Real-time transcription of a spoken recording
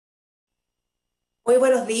Muy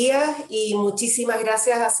buenos días y muchísimas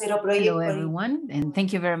gracias a Zero Hello, Project everyone, and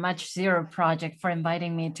thank you very much, Zero Project, for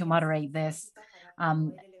inviting me to moderate this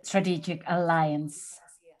strategic alliance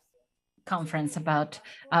conference about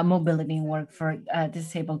mobility and work for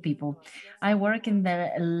disabled people. I work in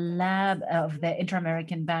the lab of the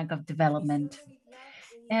Inter-American Bank of Development,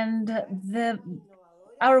 and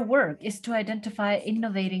our work is to identify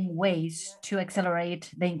innovating ways to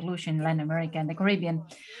accelerate the inclusion in Latin America and the Caribbean.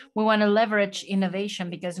 We want to leverage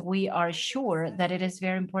innovation because we are sure that it is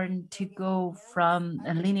very important to go from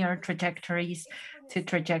linear trajectories to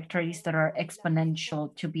trajectories that are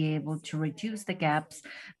exponential to be able to reduce the gaps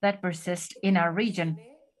that persist in our region.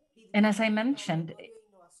 And as I mentioned,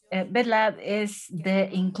 BID Lab is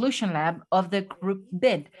the inclusion lab of the group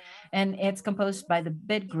BID, and it's composed by the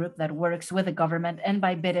BID group that works with the government and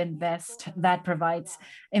by BID Invest that provides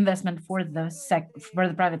investment for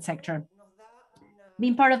the private sector.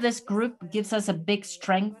 Being part of this group gives us a big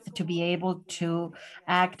strength to be able to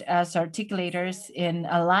act as articulators in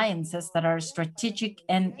alliances that are strategic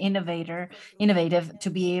and innovative to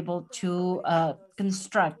be able to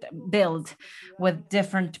construct, build with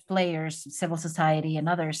different players, civil society and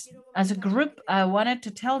others. As a group, I wanted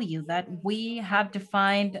to tell you that we have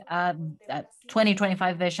defined a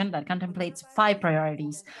 2025 vision that contemplates 5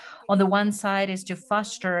 priorities. On the one side is to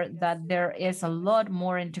foster that there is a lot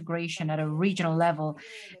more integration at a regional level,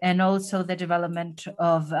 and also the development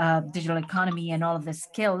of digital economy and all of the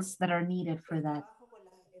skills that are needed for that.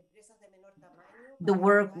 The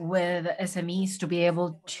work with SMEs to be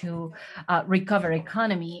able to recover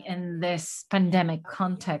economy in this pandemic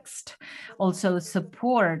context, also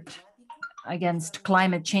support against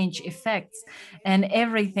climate change effects, and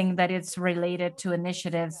everything that is related to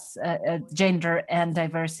initiatives, gender and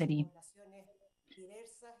diversity,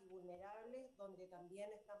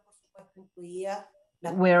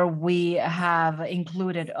 where we have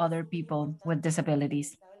included other people with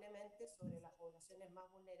disabilities.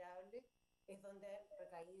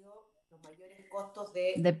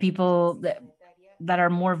 The people that are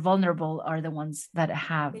more vulnerable are the ones that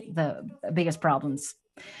have the biggest problems.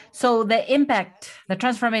 So the impact, the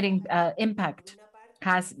transformating impact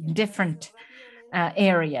has different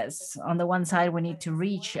areas. On the one side, we need to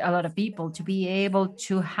reach a lot of people to be able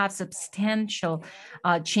to have substantial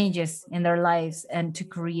changes in their lives and to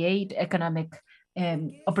create economic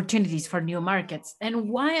opportunities for new markets. And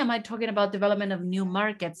why am I talking about development of new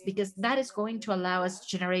markets? Because that is going to allow us to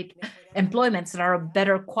generate employments that are of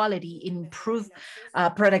better quality, improve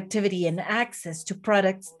productivity and access to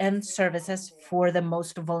products and services for the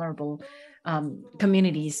most vulnerable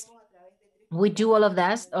communities. We do all of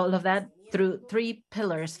that through 3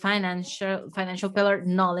 pillars: financial pillar,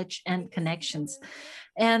 knowledge, and connections.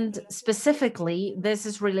 And specifically, this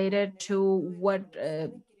is related to what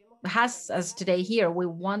has us today here. We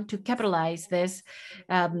want to capitalize this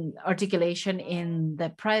articulation in the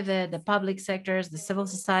private, the public sectors, the civil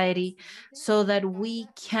society, so that we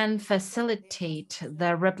can facilitate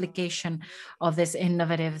the replication of these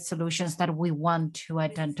innovative solutions that we want to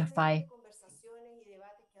identify.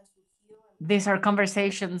 These are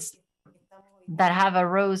conversations that have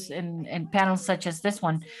arose in panels such as this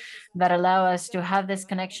one that allow us to have these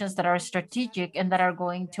connections that are strategic and that are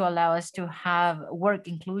going to allow us to have work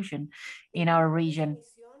inclusion in our region.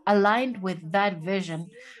 Aligned with that vision,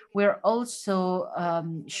 we're also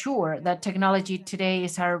sure that technology today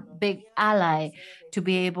is our big ally to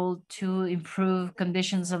be able to improve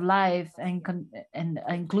conditions of life and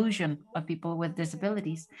inclusion of people with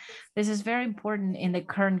disabilities. This is very important in the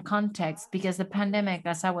current context because the pandemic,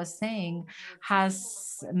 as I was saying,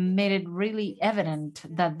 has made it really evident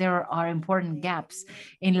that there are important gaps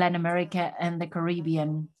in Latin America and the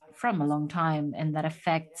Caribbean from a long time, and that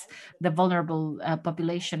affects the vulnerable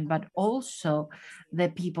population, but also the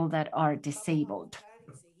people that are disabled.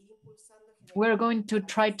 We're going to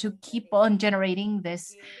try to keep on generating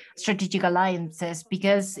this strategic alliances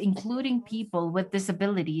because including people with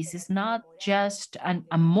disabilities is not just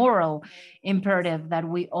a moral imperative that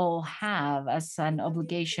we all have as an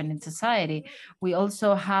obligation in society. We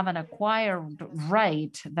also have an acquired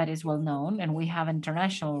right that is well known, and we have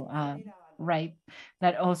international right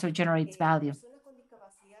that also generates value.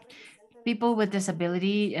 People with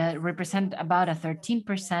disability represent about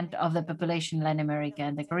 13% of the population in Latin America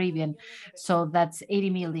and the Caribbean. So that's 80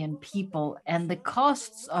 million people. And the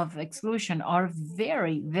costs of exclusion are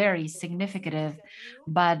very, very significant.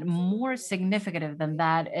 But more significant than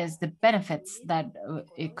that is the benefits that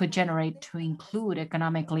it could generate to include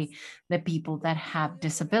economically the people that have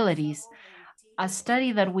disabilities. A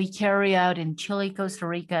study that we carry out in Chile, Costa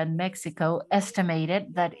Rica, and Mexico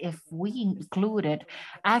estimated that if we included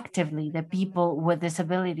actively the people with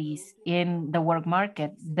disabilities in the work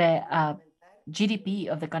market, the GDP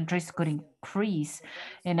of the countries could increase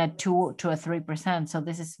in a 2 to a 3%. So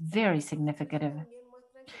this is very significant.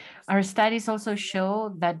 Our studies also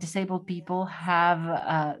show that disabled people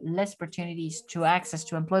have less opportunities to access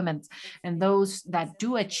to employment, and those that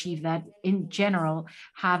do achieve that in general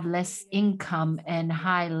have less income and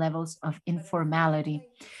high levels of informality.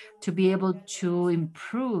 To be able to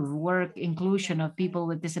improve work inclusion of people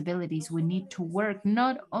with disabilities, we need to work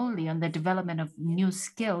not only on the development of new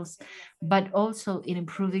skills, but also in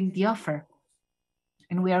improving the offer.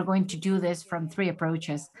 And we are going to do this from three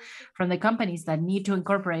approaches: from the companies that need to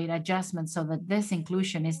incorporate adjustments so that this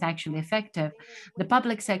inclusion is actually effective, the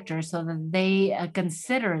public sector so that they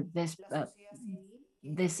consider this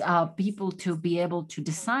people to be able to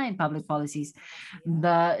design public policies,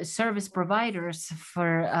 the service providers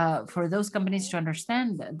for those companies to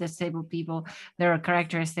understand disabled people, their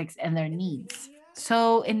characteristics and their needs.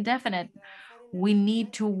 So indefinite, we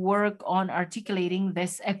need to work on articulating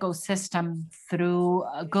this ecosystem through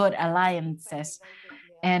good alliances.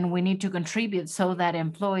 And we need to contribute so that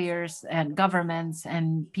employers and governments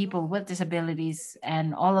and people with disabilities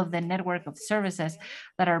and all of the network of services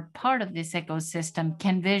that are part of this ecosystem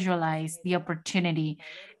can visualize the opportunity,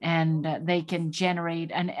 and they can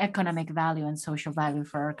generate an economic value and social value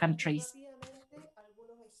for our countries.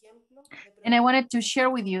 And I wanted to share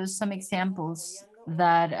with you some examples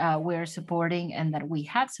that we're supporting and that we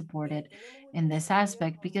have supported in this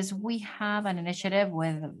aspect, because we have an initiative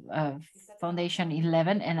with Foundation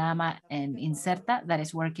 11 and AMA and Inserta that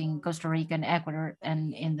is working in Costa Rica and Ecuador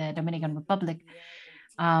and in the Dominican Republic.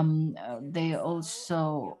 They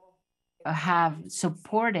also have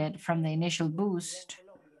supported from the initial boost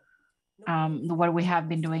what we have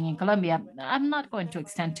been doing in Colombia. I'm not going to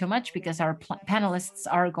extend too much because our panelists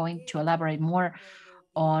are going to elaborate more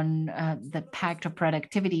on the Pacto of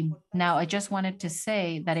Productivity. Now, I just wanted to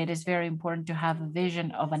say that it is very important to have a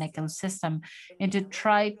vision of an ecosystem and to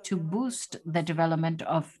try to boost the development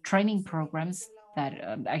of training programs that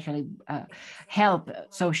actually help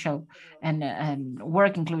social and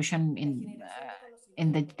work inclusion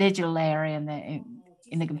in the digital area and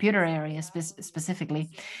in the computer area specifically,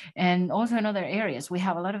 and also in other areas. We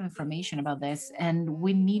have a lot of information about this, and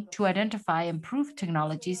we need to identify and prove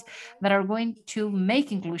technologies that are going to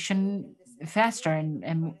make inclusion faster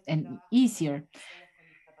and easier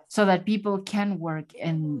so that people can work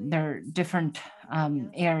in their different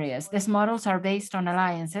areas. These models are based on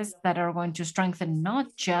alliances that are going to strengthen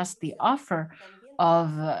not just the offer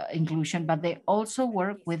of inclusion, but they also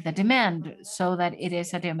work with the demand so that it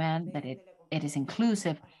is a demand that it is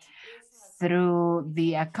inclusive through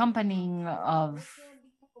the accompanying of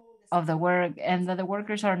the work, and that the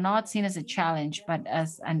workers are not seen as a challenge, but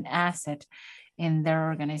as an asset in their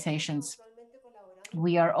organizations.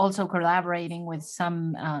 We are also collaborating with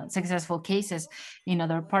some successful cases in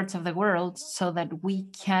other parts of the world so that we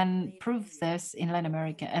can prove this in Latin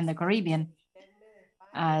America and the Caribbean,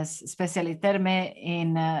 as Specialiterme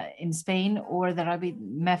in Spain or the Rabbit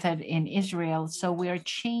method in Israel. So we are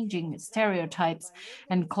changing stereotypes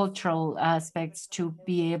and cultural aspects to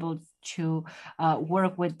be able to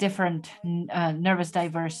work with different nervous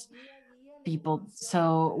diverse people.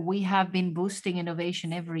 So we have been boosting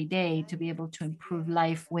innovation every day to be able to improve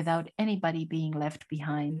life without anybody being left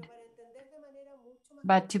behind.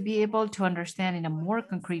 But to be able to understand in a more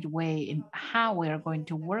concrete way in how we are going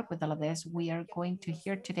to work with all of this, we are going to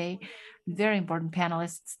hear today very important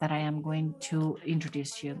panelists that I am going to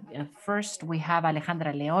introduce you. First, we have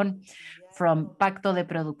Alejandra León from Pacto de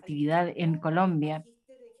Productividad in Colombia.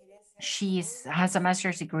 She has a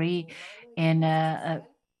master's degree in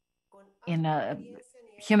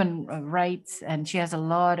human rights, and she has a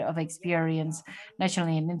lot of experience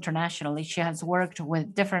nationally and internationally. She has worked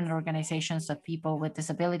with different organizations of people with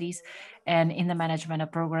disabilities and in the management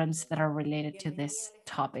of programs that are related to this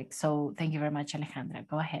topic. So thank you very much, Alejandra.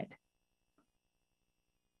 Go ahead.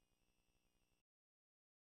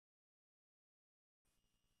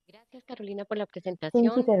 Thank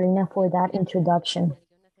you, Carolina, for that introduction.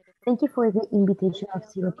 Thank you for the invitation of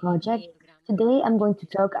Zero Project. Today, I'm going to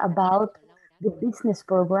talk about the business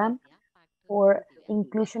program for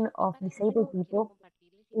inclusion of disabled people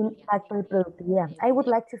in Pacto de Productividad. I would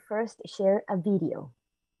like to first share a video.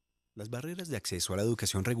 Las barreras de acceso a la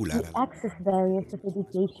educación regular. The access barriers of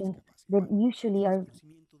education that usually are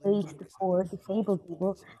faced for disabled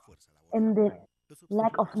people, and the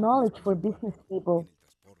lack of knowledge for business people,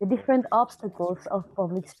 the different obstacles of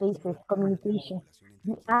public spaces, communication,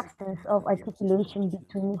 The absence of articulation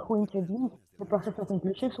between who introduced the process of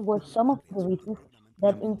inclusion were some of the reasons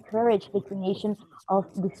that encouraged the creation of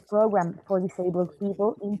this program for disabled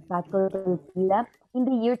people in Pacto de Productividad in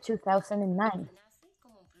the year 2009.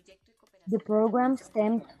 The program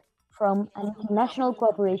stemmed from an international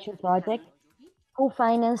cooperation project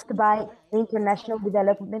co-financed by the International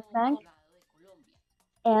Development Bank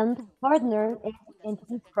and partner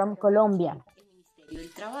entities from Colombia,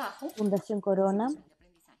 Fundación Corona,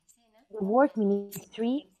 the Work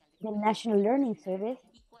Ministry, the National Learning Service,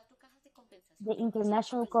 the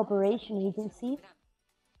International Cooperation Agency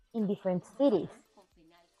in different cities,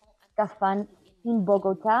 CAFAN in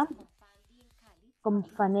Bogota,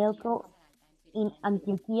 Comfanelco in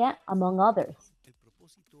Antioquia, among others.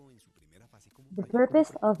 The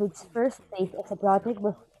purpose of its first phase as a project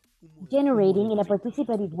was generating in a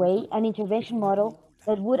participative way an intervention model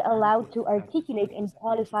that would allow to articulate and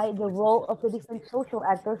qualify the role of the different social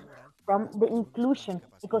actors from the inclusion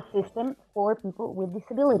ecosystem for people with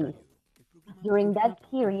disabilities. During that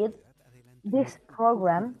period, this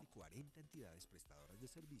program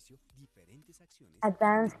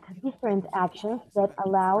advanced different actions that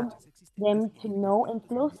allowed them to know and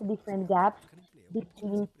close the different gaps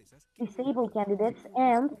between disabled candidates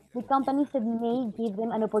and the companies that may give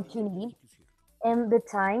them an opportunity and the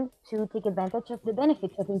time to take advantage of the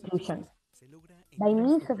benefits of inclusion. By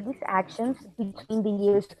means of these actions between the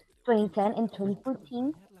years 2010 and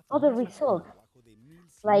 2014, other results,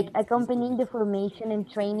 like accompanying the formation and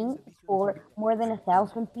training for more than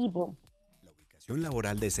 1,000 people,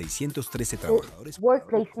 the work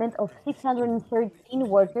placement of 613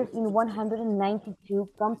 workers in 192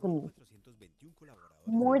 companies,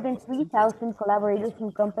 more than 3,000 collaborators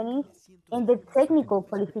in companies, and the technical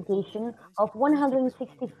qualification of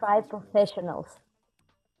 165 professionals.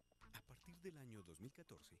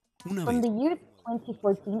 From the year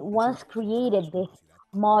 2014, once created this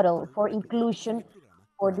model for inclusion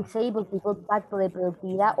for disabled people, Pacto de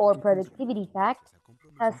Productividad or Productivity Pact,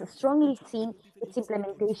 has strongly seen its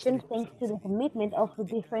implementation thanks to the commitment of the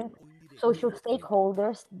different social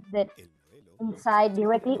stakeholders that incide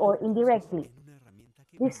directly or indirectly.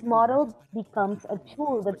 This model becomes a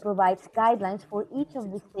tool that provides guidelines for each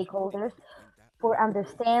of the stakeholders for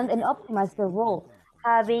understand and optimize their role,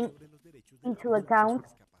 having into account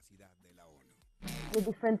the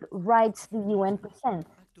different rights the UN presents.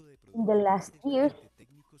 In the last years,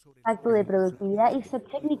 Pacto de Productividad is a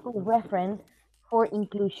technical reference for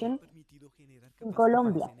inclusion in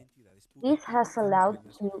Colombia. This has allowed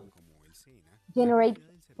to generate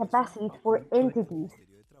capacities for entities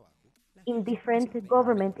in different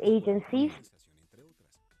government agencies,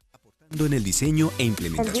 en el diseño e and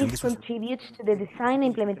implementación de this sus contributes to the design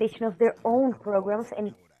and implementation of their own programs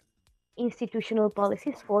and institutional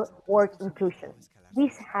policies for work inclusion.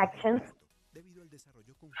 These actions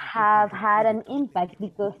have had an impact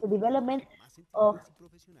because the development of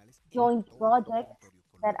joint projects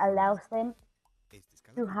that allows them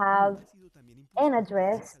to have and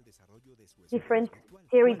address different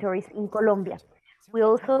territories in Colombia. We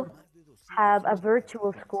also have a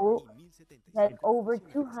virtual school that over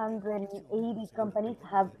 280 companies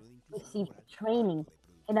have received training.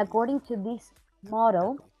 And according to this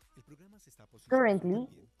model, currently,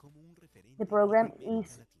 the program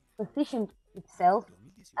is positioned itself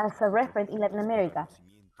as a reference in Latin America.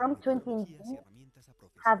 From 2018,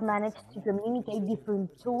 have managed to communicate different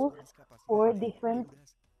tools for different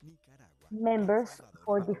members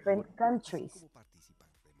for different countries,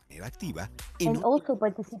 and also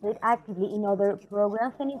participate actively in other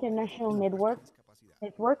programs and international networks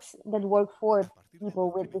that work for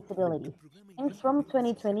people with disabilities. And from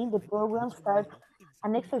 2020, the program starts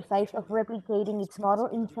an exercise of replicating its model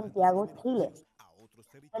in Santiago, Chile,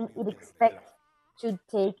 and it expects to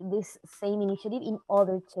take this same initiative in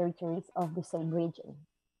other territories of the same region.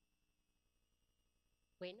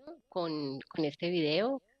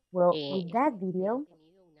 Well, with that video,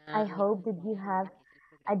 I hope that you have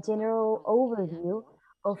a general overview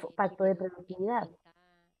of Pacto de Productividad.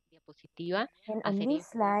 And on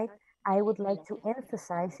this slide, I would like to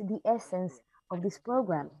emphasize the essence of this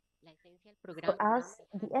program. For us,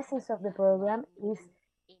 the essence of the program is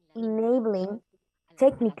enabling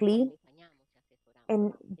technically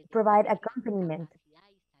and provide accompaniment.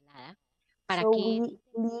 So we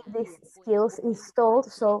leave these skills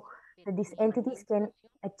installed so that these entities can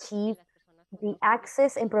achieve the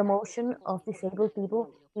access and promotion of disabled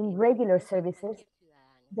people in regular services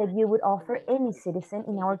that you would offer any citizen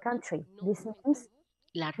in our country. This means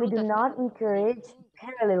we do not encourage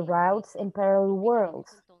parallel routes and parallel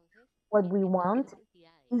worlds. What we want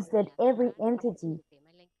is that every entity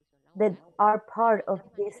that are part of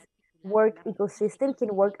this work ecosystem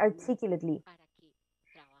can work articulately.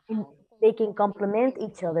 And they can complement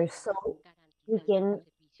each other so we can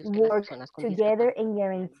work together and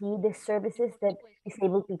guarantee the services that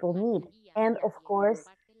disabled people need. And of course,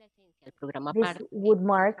 this would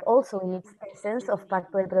mark also in its essence of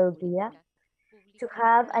Pacto de Productividad to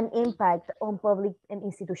have an impact on public and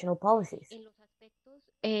institutional policies.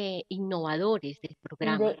 In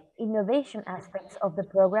the innovation aspects of the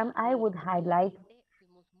program, I would highlight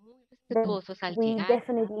that we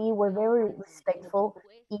definitely were very respectful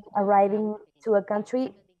in arriving to a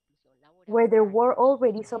country where there were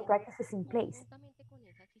already some practices in place.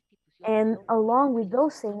 And along with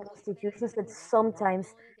those same institutions that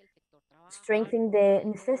sometimes strengthen the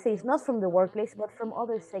necessities, not from the workplace, but from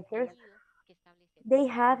other sectors, they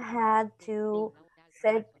have had to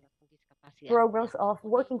set programs of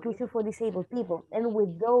work inclusion for disabled people. And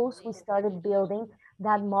with those, we started building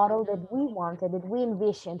that model that we wanted, that we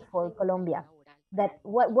envisioned for Colombia. That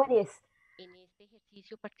what is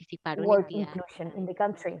work inclusion in the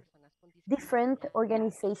country? Different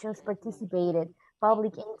organizations participated,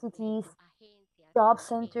 public entities, job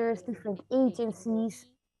centers, different agencies,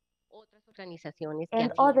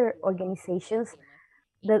 and other organizations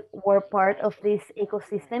that were part of this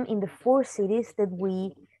ecosystem in the 4 cities that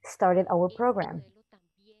we started our program.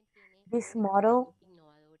 This model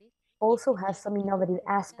also has some innovative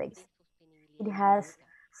aspects. It has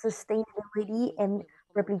sustainability and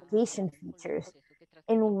replication features.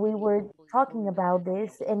 And we were talking about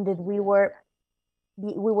this and that we were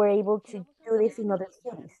able to do this in other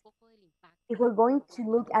cities. If we're going to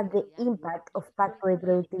look at the impact of Pacto de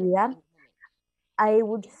Productividad, I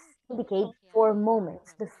would indicate 4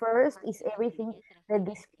 moments. The first is everything that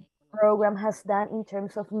this program has done in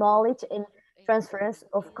terms of knowledge and transference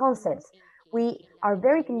of concepts. We are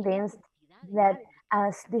very convinced that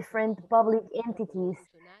as different public entities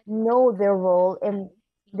know their role and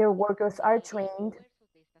their workers are trained,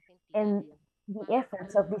 and the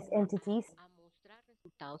efforts of these entities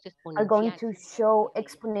are going to show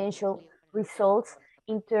exponential results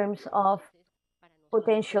in terms of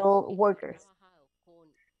potential workers.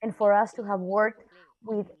 And for us to have worked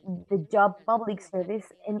with the job public service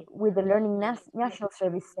and with the learning national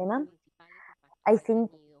service SENA, I think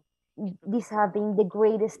these have been the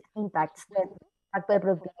greatest impacts that Pacto de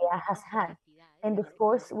Productividad has had. And of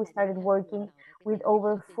course, we started working with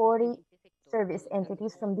over 40 service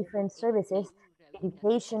entities from different services,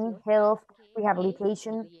 education, health,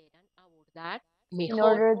 rehabilitation, in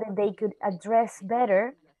order that they could address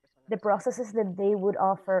better the processes that they would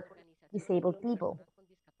offer disabled people,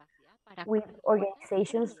 with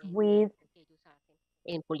organizations with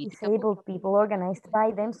disabled people organized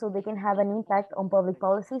by them so they can have an impact on public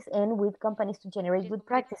policies, and with companies to generate good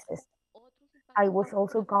practices. I was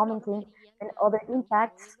also commenting that other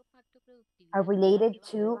impacts are related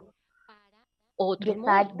to the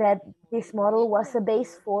fact that this model was a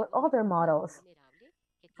base for other models.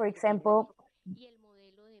 For example,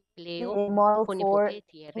 the model for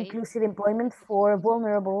inclusive employment for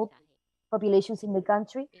vulnerable populations in the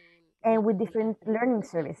country, and with different learning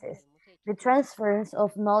services. The transfers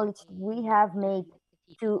of knowledge we have made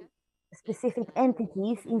to specific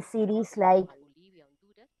entities in cities like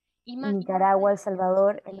Nicaragua, El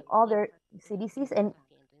Salvador, and other cities, and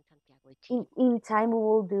in time we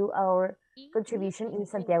will do our contribution in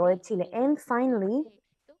Santiago de Chile. And finally,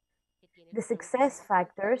 the success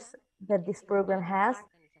factors that this program has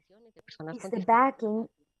is the backing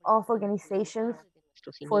of organizations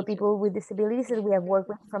for people with disabilities that we have worked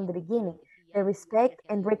with from the beginning, the respect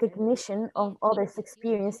and recognition of others'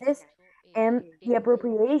 experiences, and the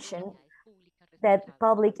appropriation that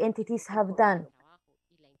public entities have done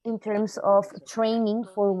in terms of training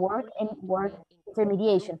for work and work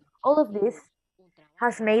intermediation. All of this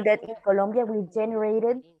has made that in Colombia we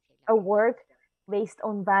generated a work based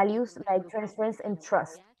on values like transparency and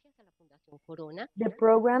trust. The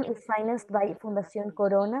program is financed by Fundación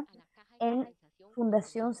Corona and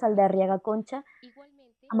Fundación Saldarriaga Concha,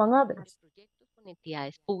 among others.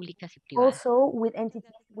 Also with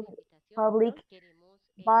entities with public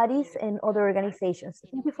bodies and other organizations.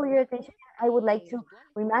 Thank you for your attention. I would like to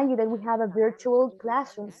remind you that we have a virtual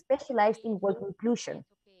classroom specialized in work inclusion.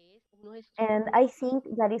 And I think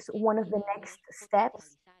that is one of the next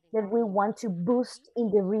steps that we want to boost in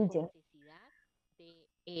the region.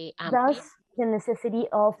 Thus, the necessity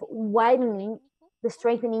of widening the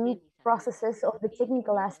strengthening processes of the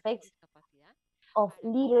technical aspects of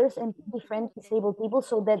leaders and different disabled people,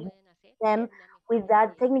 so that them with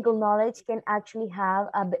that technical knowledge can actually have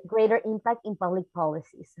a greater impact in public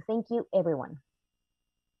policies. Thank you, everyone.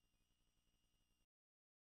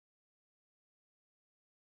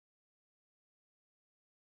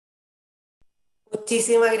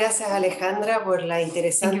 Muchísimas gracias, Alejandra, por la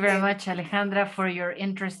interesante. Thank you very much, Alejandra, for your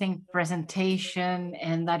interesting presentation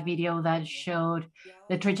and that video that showed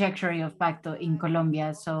the trajectory of Pacto in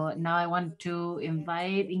Colombia. So now I want to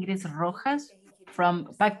invite Ingrid Rojas from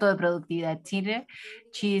Pacto de Productividad Chile.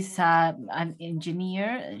 She's an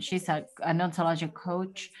engineer, she's an ontology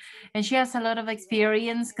coach, and she has a lot of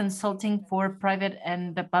experience consulting for private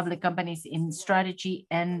and public companies in strategy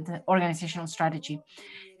and organizational strategy.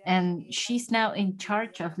 And she's now in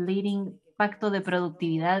charge of leading Pacto de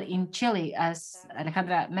Productividad in Chile, as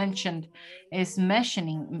Alejandra mentioned, is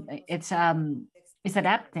mentioning, it's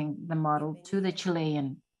adapting the model to the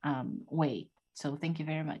Chilean way. So thank you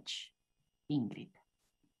very much, Ingrid.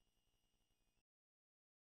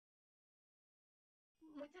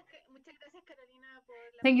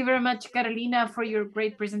 Thank you very much, Carolina, for your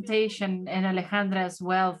great presentation, and Alejandra as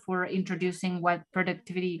well for introducing what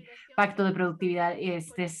productivity, Pacto de Productividad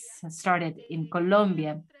is. This started in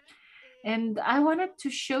Colombia. And I wanted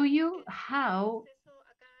to show you how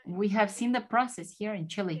we have seen the process here in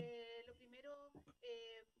Chile.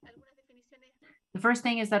 The first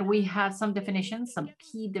thing is that we have some definitions, some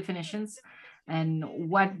key definitions, and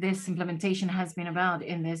what this implementation has been about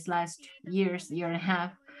in this last year and a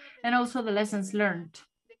half, and also the lessons learned.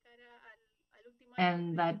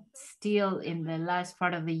 And that still in the last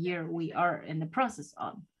part of the year, we are in the process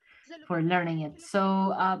for learning it.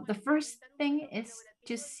 So the first thing is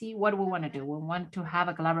to see what we want to do. We want to have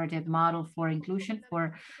a collaborative model for inclusion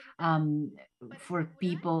for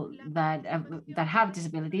people that have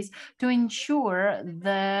disabilities, to ensure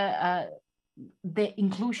the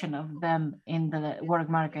inclusion of them in the work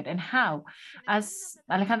market. And how? As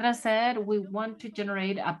Alejandra said, we want to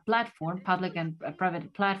generate a platform, public and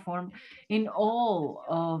private platform, in all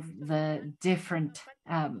of the different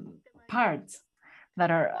parts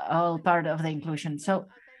that are all part of the inclusion. So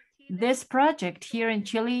this project here in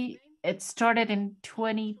Chile, it started in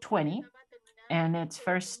 2020, and its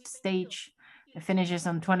first stage finishes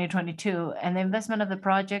on 2022, and the investment of the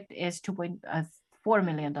project is $2.4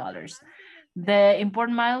 million. The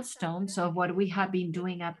important milestones of what we have been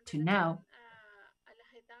doing up to now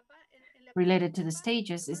related to the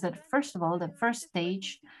stages is that, first of all, the first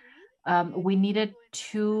stage, we needed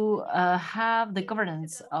to have the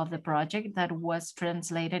governance of the project that was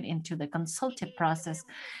translated into the consultative process.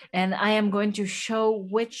 And I am going to show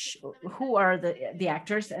who are the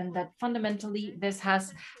actors, and that fundamentally this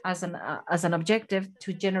has as an objective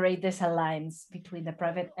to generate this alliance between the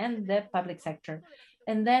private and the public sector.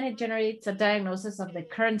 And then it generates a diagnosis of the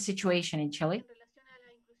current situation in Chile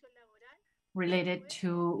related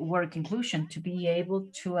to work inclusion, to be able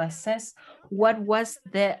to assess what was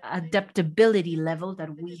the adaptability level that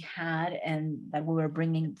we had and that we were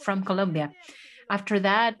bringing from Colombia. After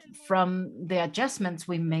that, from the adjustments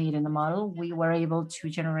we made in the model, we were able to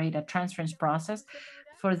generate a transference process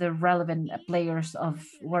for the relevant players of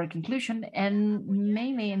work inclusion. And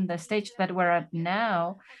mainly in the stage that we're at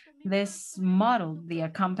now, this model, the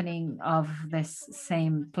accompanying of this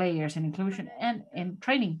same players in inclusion and in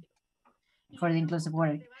training for the inclusive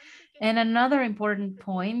work. And another important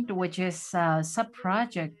point, which is a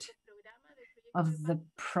sub-project of the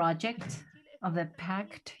project of the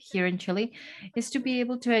Pact here in Chile, is to be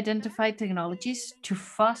able to identify technologies to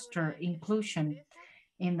foster inclusion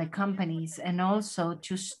in the companies, and also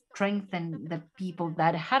to strengthen the people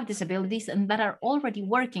that have disabilities and that are already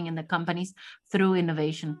working in the companies through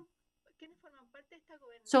innovation.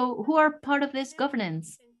 So who are part of this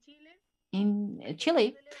governance? In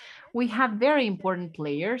Chile, we have very important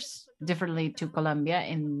players, differently to Colombia.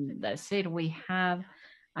 In the city, we have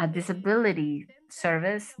a disability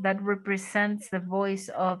service that represents the voice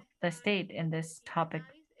of the state in this topic.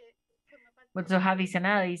 We also have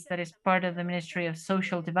ISANADIS, that is part of the Ministry of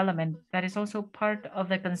Social Development, that is also part of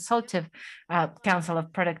the Consultative Council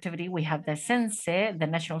of Productivity. We have the CENSE, the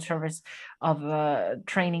National Service of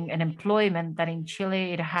Training and Employment, that in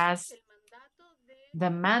Chile, it has the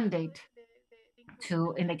mandate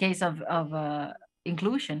to, in the case of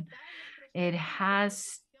inclusion, it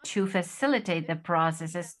has to facilitate the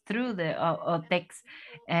processes through the OTEX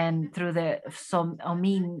and through the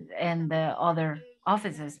OMIN and the other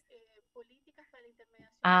offices.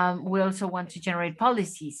 We also want to generate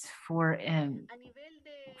policies for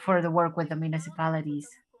the work with the municipalities.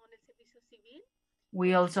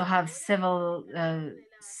 We also have civil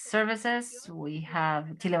services. We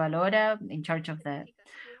have Chile Valora in charge of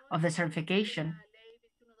the certification.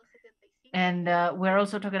 And we're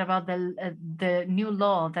also talking about the new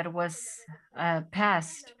law that was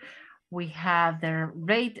passed. We have the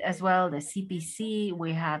rate as well, the CPC,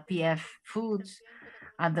 we have PF Foods,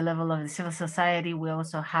 at the level of the civil society. We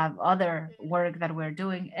also have other work that we're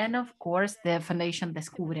doing. And of course, the Foundation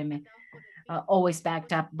Descúbreme, always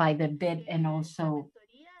backed up by the bid and also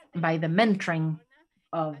by the mentoring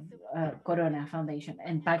of Corona Foundation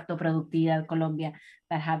and Pacto Productividad Colombia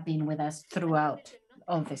that have been with us throughout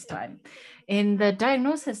all this time. In the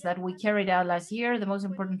diagnosis that we carried out last year, the most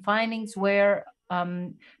important findings were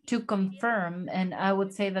to confirm, and I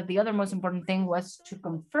would say that the other most important thing was to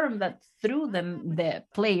confirm that through the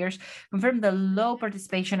players, confirm the low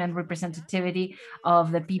participation and representativity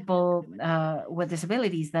of the people with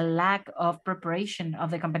disabilities, the lack of preparation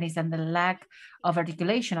of the companies, and the lack of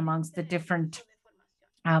articulation amongst the different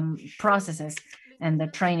processes and the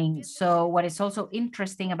training. So what is also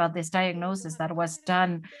interesting about this diagnosis that was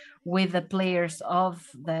done with the players of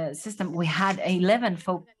the system, we had 11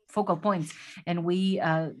 focal points, and we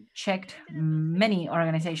checked many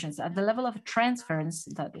organizations. At the level of transference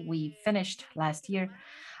that we finished last year,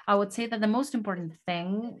 I would say that the most important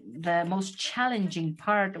thing, the most challenging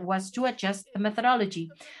part, was to adjust the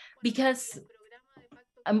methodology, because,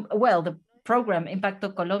 well, the program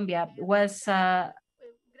Impacto Colombia was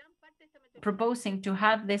proposing to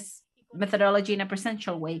have this methodology in a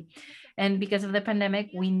presential way. And because of the pandemic,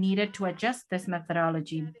 we needed to adjust this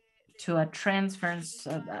methodology to a transference,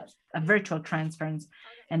 a virtual transference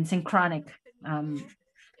and synchronic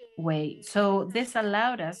way. So this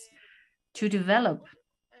allowed us to develop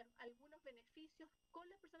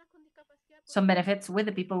some benefits with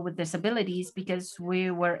the people with disabilities, because we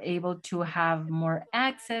were able to have more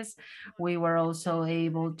access. We were also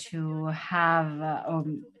able to have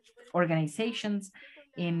organizations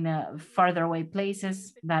in farther away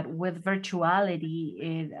places that with virtuality,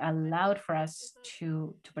 it allowed for us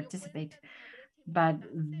to participate. But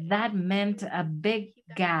that meant a big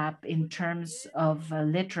gap in terms of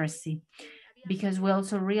literacy, because we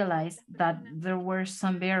also realized that there were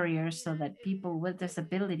some barriers so that people with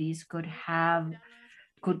disabilities could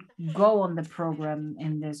go on the program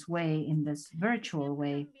in this way, in this virtual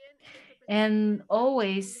way. And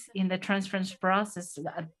always in the transference process,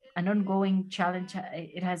 an ongoing challenge,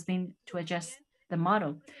 it has been to adjust the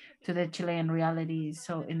model to the Chilean reality.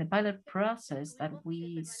 So in the pilot process that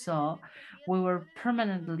we saw, we were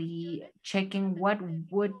permanently checking what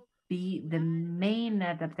would be the main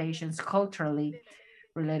adaptations culturally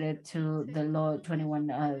related to the law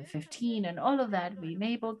 2115 and all of that, being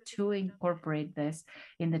able to incorporate this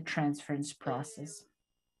in the transference process.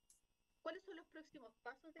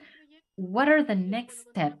 What are the next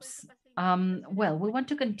steps? Well, we want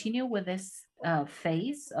to continue with this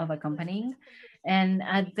phase of accompanying and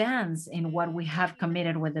advance in what we have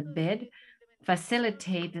committed with the bid,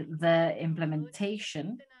 facilitate the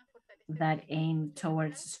implementation that aim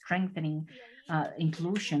towards strengthening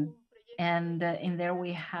inclusion. And in there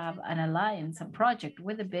we have an alliance, a project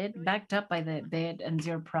with a bid backed up by the bid and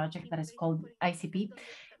zero project that is called ICP,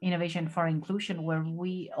 Innovation for Inclusion, where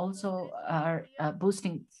we also are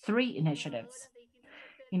boosting 3 initiatives,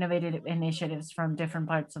 innovative initiatives from different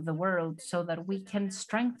parts of the world, so that we can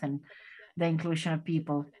strengthen the inclusion of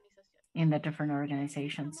people in the different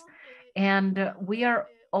organizations. And we are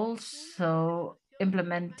also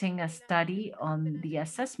implementing a study on the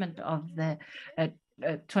assessment of the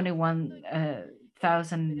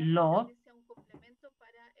 21,000 law.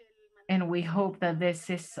 And we hope that this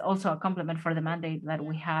is also a complement for the mandate that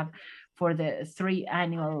we have for the 3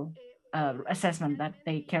 annual assessment that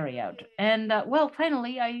they carry out. And well,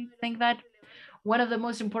 finally, I think that one of the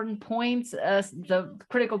most important points, the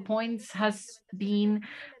critical points, has been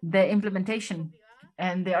the implementation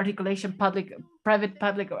and the articulation,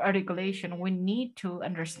 private-public articulation. We need to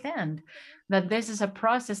understand that this is a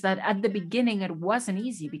process that at the beginning it wasn't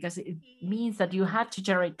easy, because it means that you have to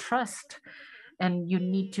generate trust and you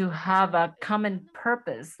need to have a common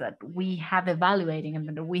purpose that we have evaluating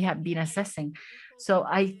and that we have been assessing. So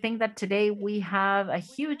I think that today we have a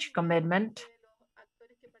huge commitment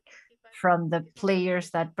from the players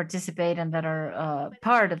that participate and that are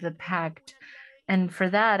part of the pact. And for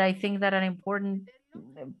that, I think that an important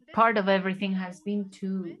part of everything has been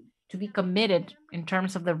to be committed in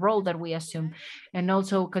terms of the role that we assume, and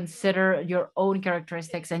also consider your own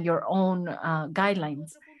characteristics and your own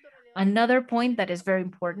guidelines. Another point that is very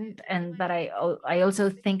important, and that I also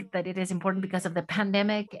think that it is important because of the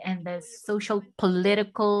pandemic and the social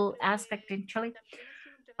political aspect in Chile,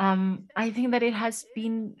 I think that it has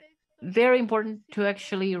been very important to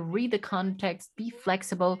actually read the context, be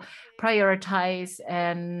flexible, prioritize,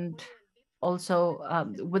 and also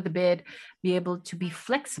with the bid, be able to be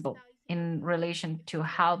flexible in relation to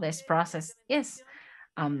how this process is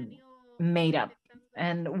made up.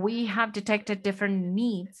 And we have detected different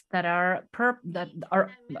needs that are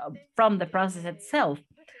from the process itself.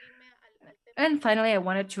 And finally, I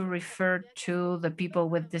wanted to refer to the people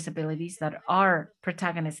with disabilities that are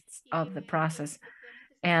protagonists of the process.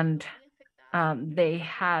 And they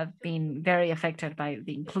have been very affected by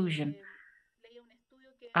the inclusion.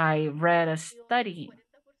 I read a study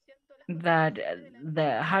that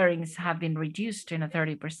the hirings have been reduced in a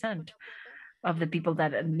 30% of the people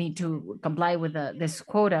that need to comply with this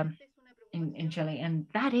quota in Chile. And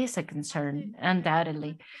that is a concern,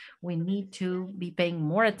 undoubtedly. We need to be paying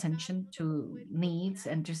more attention to needs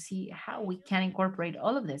and to see how we can incorporate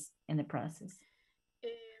all of this in the process.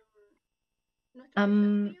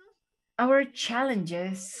 Our challenge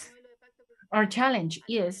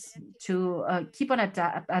is to keep on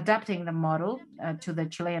adapting the model to the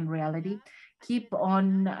Chilean reality, keep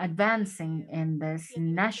on advancing in this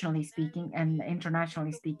nationally speaking and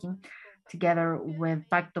internationally speaking, together with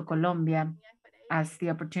Pacto Colombia as the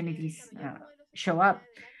opportunities show up.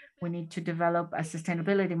 We need to develop a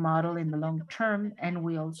sustainability model in the long term, and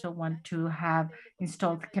we also want to have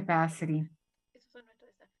installed capacity.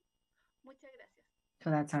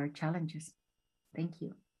 So that's our challenges. Thank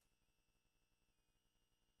you.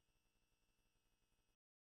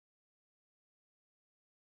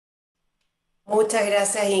 Muchas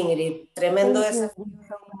gracias, Ingrid. Tremendo desafío.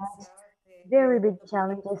 Very big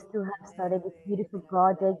challenges to have started this beautiful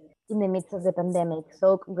project in the midst of the pandemic.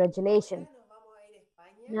 So congratulations.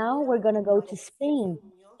 Now we're going to go to Spain.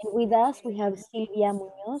 And with us, we have Silvia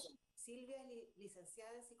Muñoz.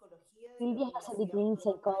 Silvia has a degree in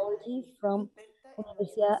psychology from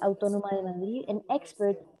Universidad Autónoma de Madrid, an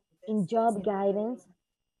expert in job guidance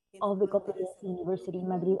of the Complutense University in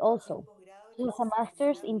Madrid also. She has a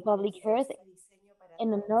master's in public health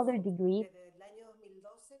and another degree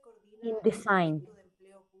in design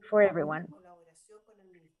for everyone.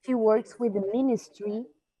 She works with the Ministry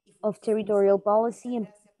of Territorial Policy and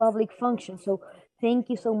Public Function. So thank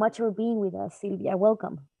you so much for being with us, Silvia.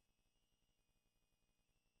 Welcome.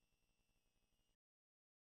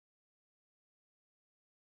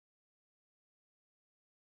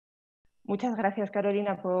 Muchas gracias,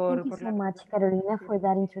 Carolina, Thank you so much, Carolina, for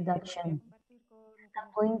that introduction. I'm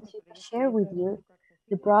going to share with you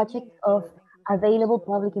the project of available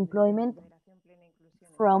public employment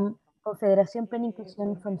from Confederación Plena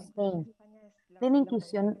Inclusión from Spain. Plena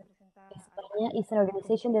Inclusión España is an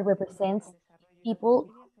organization that represents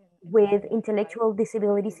people with intellectual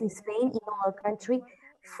disabilities in Spain, in our country,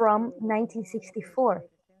 from 1964.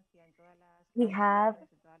 We have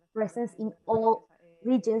presence in all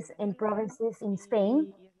regions and provinces in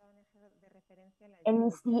Spain, and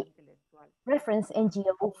it's the reference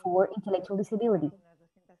NGO for intellectual disability.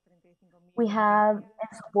 We have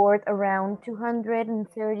and support around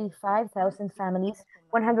 235,000 families,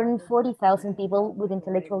 140,000 people with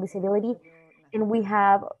intellectual disability, and we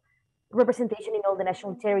have representation in all the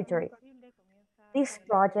national territory. This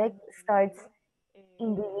project starts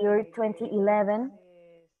in the year 2011,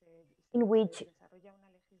 in which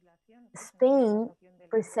Spain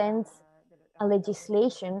presents a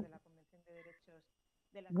legislation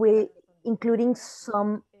including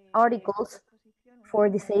some articles for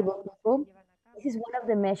disabled people. This is one of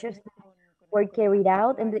the measures that were carried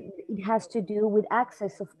out, and it has to do with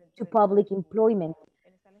access to public employment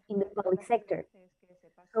in the public sector.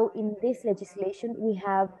 So in this legislation, we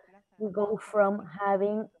go from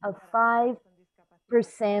having a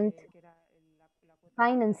 5%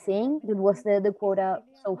 financing, that was the quota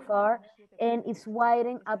so far, and it's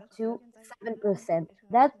widened up to 7%.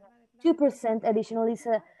 That 2% additional is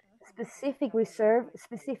a specific reserve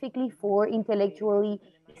specifically for intellectually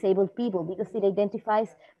disabled people, because it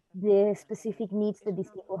identifies the specific needs that these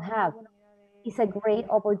people have. It's a great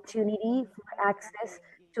opportunity for access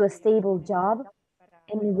to a stable job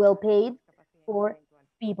and well paid for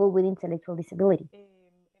people with intellectual disability.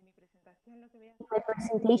 In my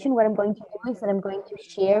presentation, what I'm going to do is that I'm going to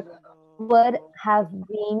share what have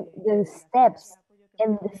been the steps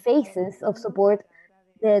and the phases of support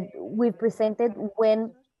that we've presented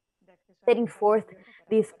when setting forth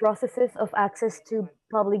these processes of access to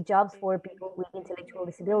public jobs for people with intellectual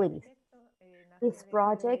disabilities. This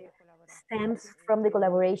project stems from the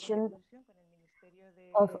collaboration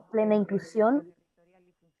of Plena Inclusión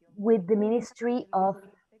with the Ministry of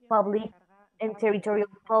Public and Territorial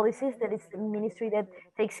Policies, that is the ministry that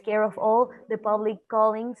takes care of all the public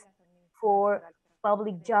callings for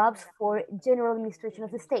public jobs for general administration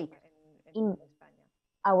of the state in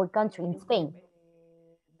our country, in Spain.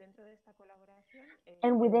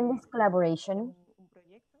 And within this collaboration,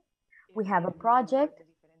 we have a project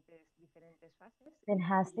that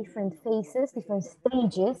has different phases, different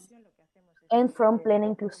stages. And from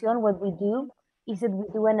Plena Inclusión, what we do is that we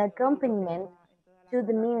do an accompaniment to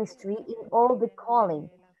the ministry in all the calling,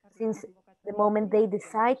 since the moment they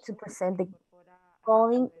decide to present the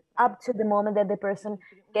calling up to the moment that the person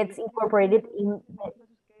gets incorporated in the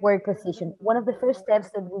work position. One of the first steps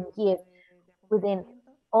that we give within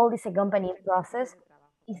all this accompanying process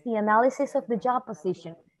is the analysis of the job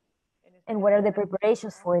position and what are the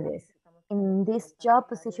preparations for this. In this job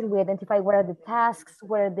position, we identify what are the tasks,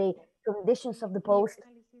 what are the conditions of the post.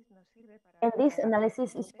 And this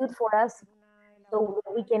analysis is good for us so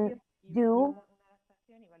we can do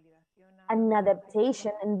an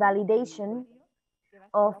adaptation and validation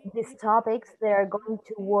of these topics that are going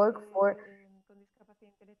to work for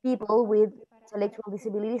people with intellectual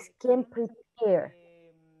disabilities can prepare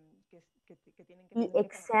the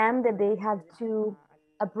exam that they have to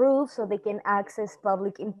approve so they can access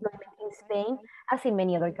public employment in Spain, as in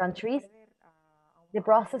many other countries. The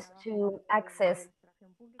process to access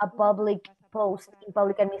a public post in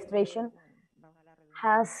public administration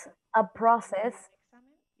has a process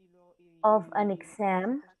of an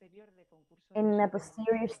exam in a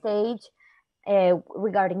posterior stage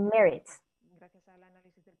regarding merits.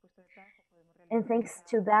 And thanks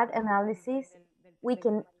to that analysis, we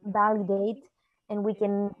can validate and we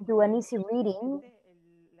can do an easy reading.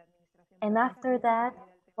 And after that,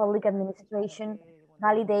 public administration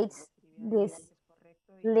validates this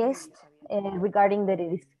list regarding that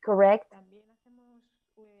it is correct.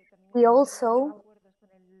 We also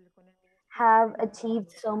have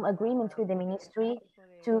achieved some agreements with the ministry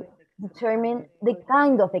to determine the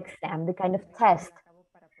kind of exam, the kind of test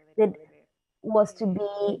that was to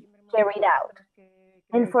be carried out.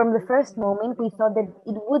 And from the first moment, we thought that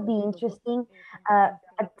it would be interesting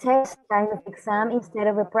a test kind of exam instead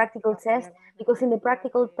of a practical test, because in the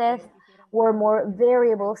practical test were more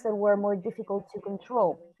variables that were more difficult to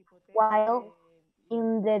control, while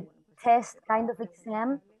in the test kind of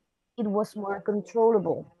exam, it was more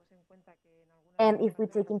controllable. And if we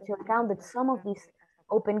take into account that some of these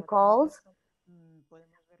open calls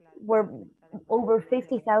were over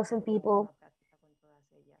 50,000 people,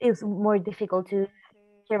 it's more difficult to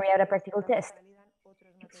carry out a practical test.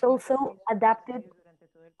 It's also adapted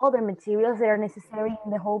other materials that are necessary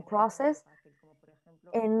in the whole process,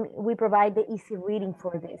 and we provide the easy reading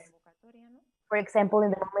for this. For example,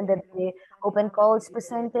 in the moment that the open call is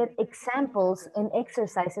presented, examples and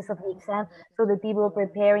exercises of the exam so the people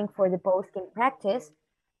preparing for the post can practice,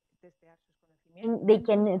 and they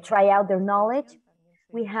can try out their knowledge.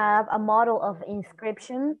 We have a model of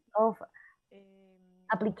inscription of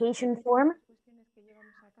application form,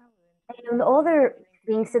 and other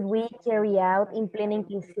things that we carry out in Plena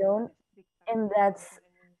Inclusión, and that's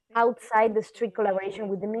outside the strict collaboration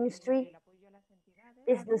with the ministry,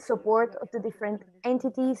 is the support of the different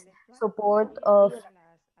entities, support of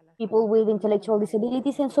people with intellectual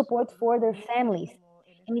disabilities, and support for their families.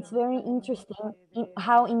 And it's very interesting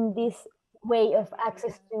how in this way of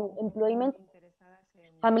access to employment,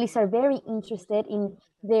 families are very interested in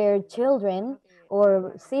their children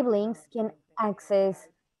or siblings can access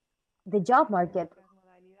the job market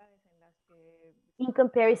in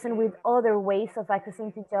comparison with other ways of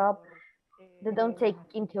accessing the job that don't take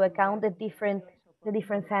into account the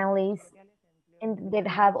different families and that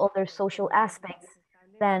have other social aspects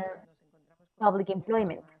than public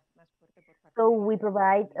employment. So we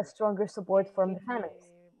provide a stronger support from the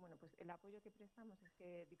families.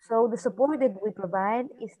 So the support that we provide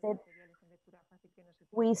is that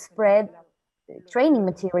we spread training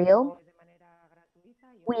material.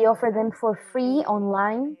 We offer them for free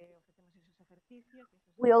online.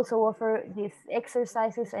 We also offer these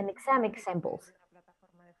exercises and exam examples.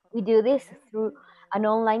 We do this through an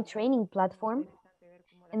online training platform,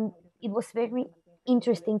 and it was very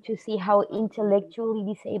interesting to see how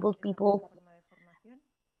intellectually disabled people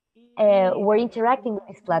were interacting with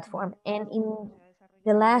this platform. And in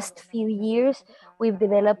the last few years, we've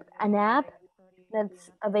developed an app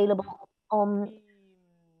that's available on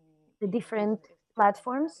the different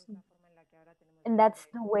platforms. And that's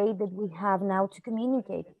the way that we have now to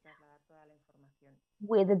communicate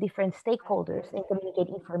with the different stakeholders and communicate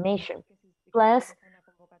information. Plus,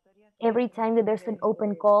 every time that there's an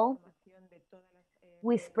open call,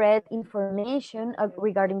 we spread information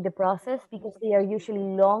regarding the process because they are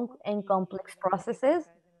usually long and complex processes.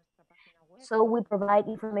 So we provide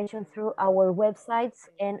information through our websites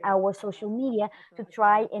and our social media to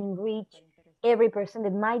try and reach every person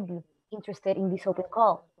that might be interested in this open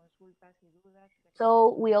call.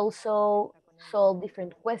 So we also solve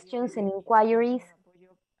different questions and inquiries,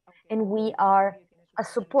 and we are a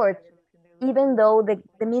support even though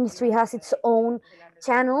the ministry has its own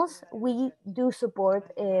channels, we do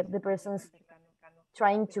support the persons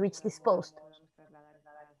trying to reach this post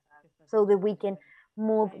so that we can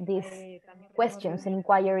move these questions and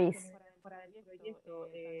inquiries.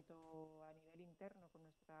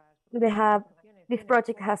 This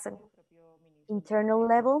project has an internal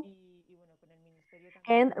level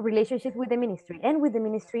and relationship with the ministry. And with the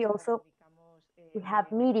ministry also, we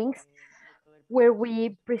have meetings where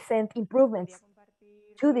we present improvements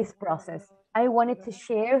to this process. I wanted to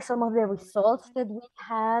share some of the results that we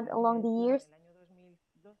had along the years.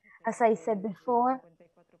 As I said before,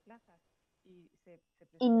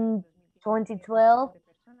 in 2012,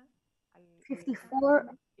 54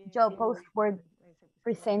 job posts were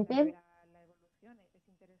presented.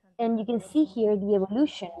 And you can see here the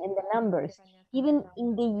evolution in the numbers. Even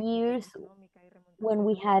in the years when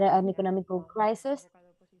we had an economical crisis,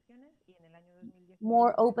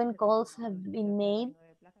 more open calls have been made.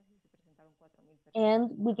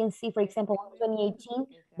 And we can see, for example, in 2018,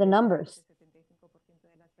 the numbers.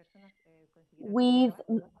 We've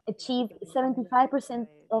achieved 75%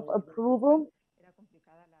 of approval,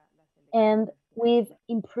 and we've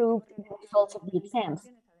improved the results of the exams.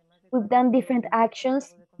 We've done different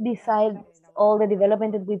actions besides all the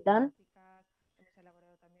development that we've done.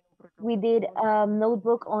 We did a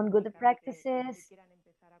notebook on good practices.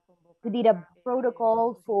 We did a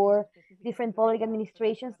protocol for different public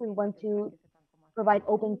administrations. We want to provide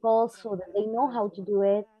open calls so that they know how to do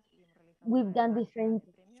it. We've done different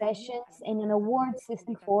sessions and an award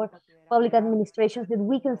system for public administrations that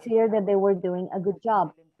we consider that they were doing a good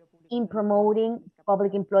job in promoting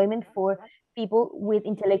public employment for people with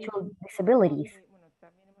intellectual disabilities.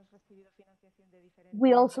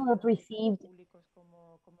 We also have received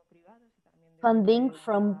funding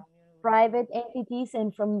from private entities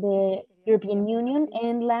and from the European Union.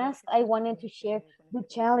 And last, I wanted to share the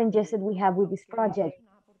challenges that we have with this project.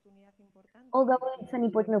 Although it's an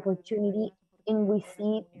important opportunity and we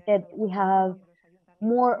see that we have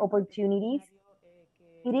more opportunities,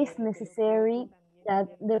 it is necessary that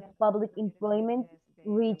the public employment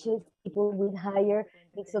reaches people with higher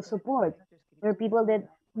needs of support. There are people that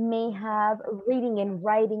may have reading and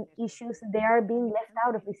writing issues. They are being left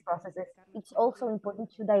out of these processes. It's also important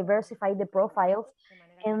to diversify the profiles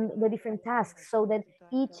and the different tasks so that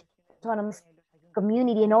each autonomous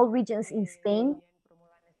community in all regions in Spain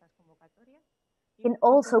can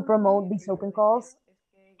also promote these open calls.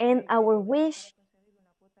 And our wish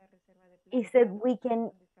is that we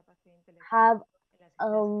can have a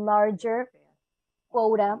larger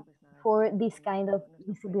quota for this kind of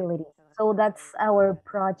disability. So that's our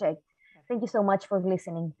project. Thank you so much for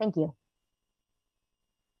listening. Thank you.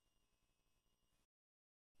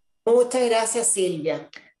 Muchas gracias, Silvia.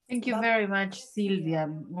 Thank you very much, Silvia.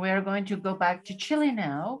 We're going to go back to Chile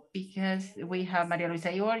now because we have Maria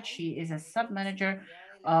Luisa Ibor. She is a sub-manager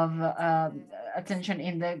of attention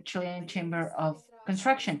in the Chilean Chamber of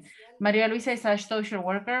Construction. Maria Luisa is a social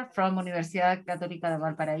worker from Universidad Católica de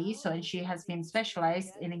Valparaíso, and she has been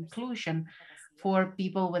specialized in inclusion for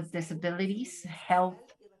people with disabilities,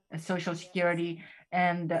 health, social security,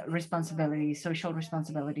 and responsibility, social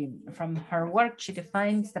responsibility. From her work, she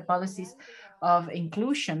defines the policies of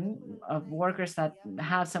inclusion of workers that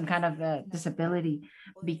have some kind of a disability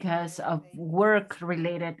because of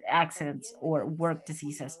work-related accidents or work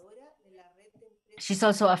diseases. She's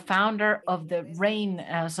also a founder of the RAIN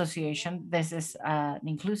Association. This is an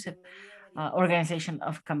inclusive organization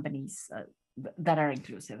of companies that are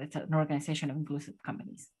inclusive. It's an organization of inclusive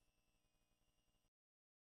companies.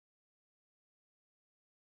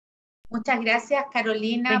 Muchas gracias,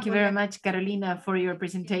 Carolina. Thank you very much, Carolina, for your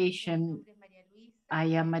presentation. I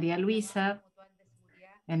am María Luisa,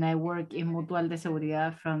 and I work in Mutual de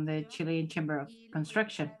Seguridad from the Chilean Chamber of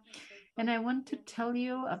Construction. And I want to tell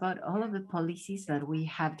you about all of the policies that we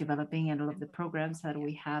have developing and all of the programs that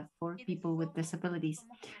we have for people with disabilities.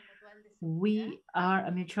 We are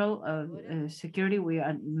a mutual security. We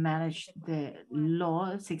manage the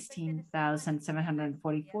law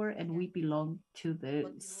 16,744, and we belong to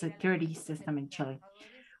the security system in Chile.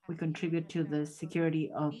 We contribute to the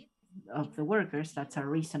security of the workers. That's our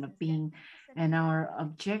reason of being. And our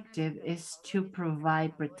objective is to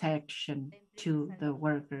provide protection to the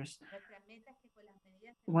workers.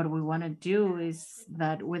 What we want to do is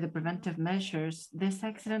that with the preventive measures, these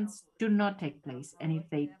accidents do not take place. And if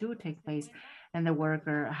they do take place and the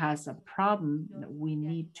worker has a problem, we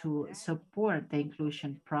need to support the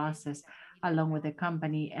inclusion process along with the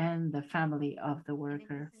company and the family of the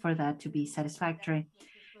worker for that to be satisfactory.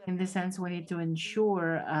 In this sense, we need to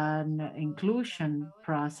ensure an inclusion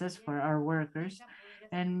process for our workers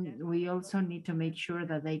And we also need to make sure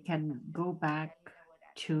that they can go back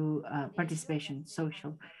to participation,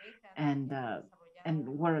 social and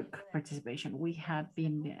work participation. We have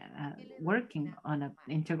been working on an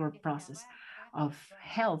integral process of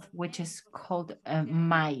health, which is called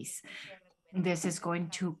MICE. This is going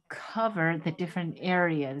to cover the different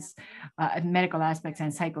areas, medical aspects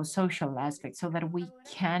and psychosocial aspects, so that we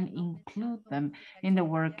can include them in the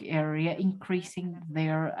work area, increasing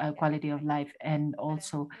their quality of life, and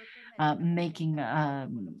also making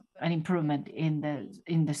an improvement in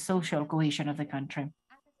the social cohesion of the country.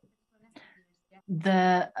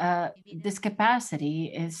 This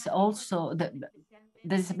capacity is also the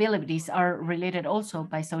disabilities are related also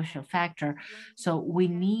by social factor. So we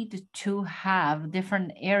need to have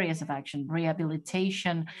different areas of action: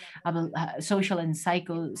 rehabilitation, social and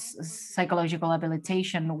psychological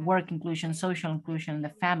habilitation, work inclusion, social inclusion, the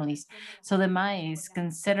families. So the MICE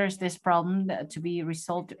considers this problem to be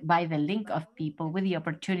resolved by the link of people with the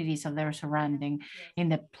opportunities of their surrounding in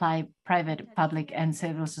the private, public, and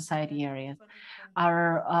civil society areas.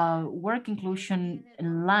 Our work inclusion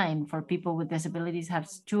line for people with disabilities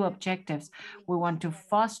has two objectives. We want to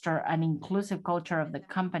foster an inclusive culture of the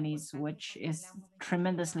companies, which is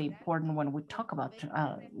tremendously important when we talk about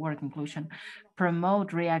work inclusion,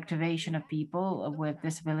 promote reactivation of people with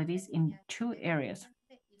disabilities in two areas: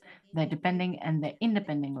 the depending and the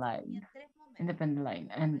independent line. And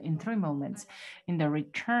in 3 moments: in the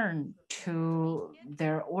return to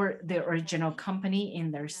their original company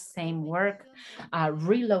in their same work,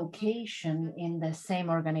 relocation in the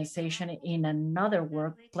same organization in another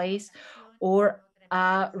workplace, or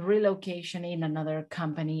relocation in another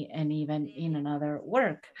company and even in another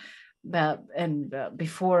work.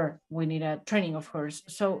 Before, we need a training, of course.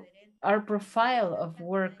 So our profile of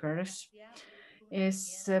workers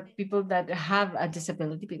is people that have a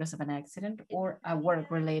disability because of an accident or a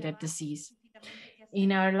work-related disease.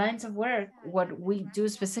 In our lines of work, what we do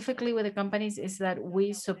specifically with the companies is that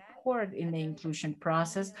we support in the inclusion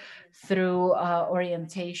process through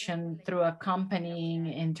orientation, through accompanying,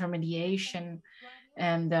 intermediation,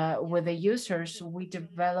 and with the users, we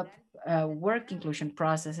develop work inclusion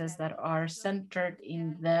processes that are centered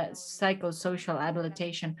in the psychosocial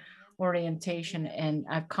habilitation, orientation, and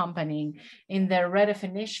accompanying in the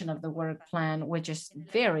redefinition of the work plan, which is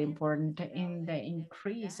very important in the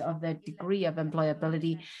increase of the degree of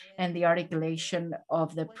employability and the articulation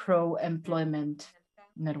of the pro-employment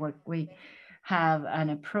network. We have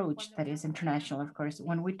an approach that is international, of course.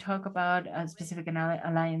 When we talk about specific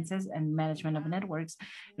alliances and management of networks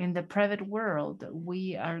in the private world,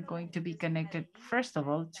 we are going to be connected, first of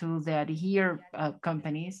all, to the adhere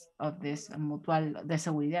companies of this Mutual de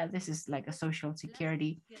Seguridad. This is like a social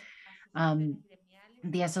security.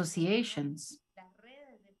 The associations,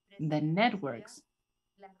 the networks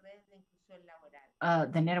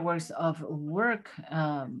of work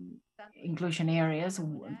inclusion areas,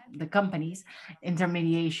 the companies,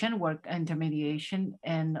 intermediation, work intermediation,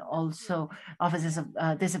 and also offices of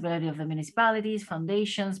disability of the municipalities,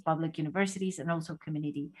 foundations, public universities, and also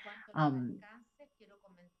community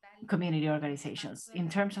organizations. In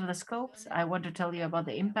terms of the scopes, I want to tell you about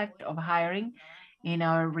the impact of hiring in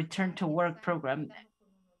our return to work program.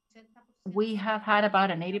 We have had about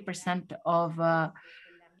an 80% of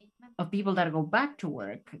people that go back to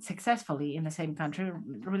work successfully in the same country,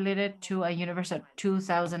 related to a universe of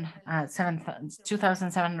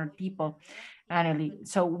 2,700 people annually.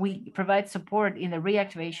 So we provide support in the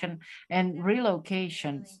reactivation and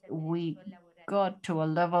relocations. We got to a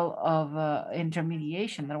level of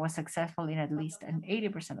intermediation that was successful in at least an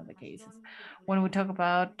 80% of the cases. When we talk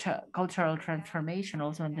about cultural transformation,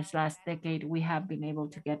 also in this last decade, we have been able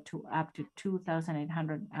to get to up to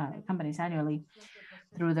 2,800 companies annually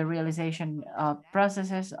through the realization of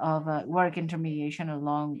processes of work intermediation,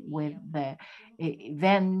 along with the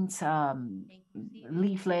events,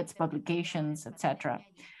 leaflets, publications, etc.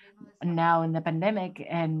 Now in the pandemic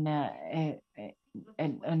and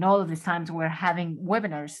all of these times, we're having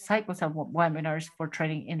webinars, cycles of webinars for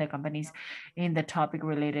training in the companies in the topic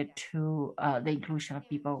related to the inclusion of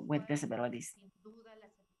people with disabilities.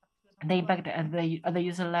 The impact at the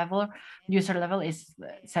user level is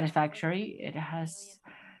satisfactory. It has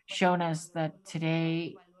shown us that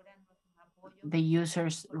today the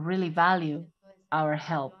users really value our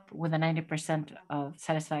help with a 90% of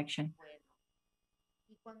satisfaction.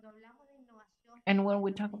 And when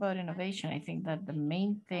we talk about innovation, I think that the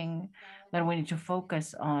main thing that we need to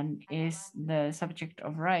focus on is the subject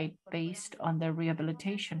of right based on the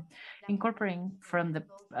rehabilitation, incorporating from the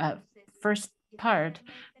first part,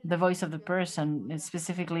 the voice of the person,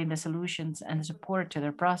 specifically in the solutions and support to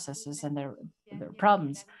their processes and their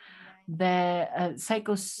problems. The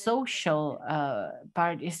psychosocial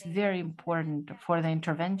part is very important for the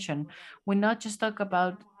intervention. We not just talk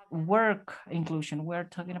about work inclusion, we're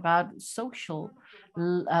talking about social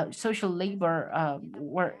labor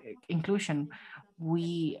work inclusion.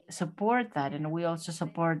 We support that, and we also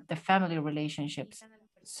support the family relationships.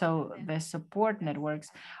 So the support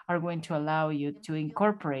networks are going to allow you to be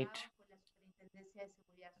incorporated.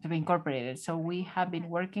 So we have been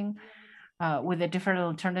working with the different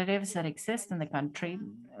alternatives that exist in the country.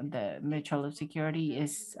 The mutual security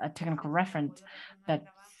is a technical reference that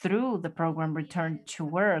through the program Return to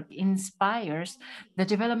Work inspires the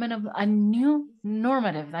development of a new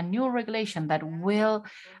normative, a new regulation that will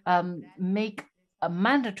make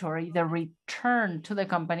mandatory the return to the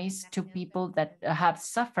companies to people that have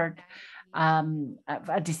suffered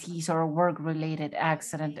a disease or a work-related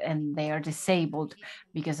accident and they are disabled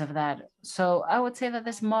because of that. So I would say that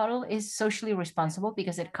this model is socially responsible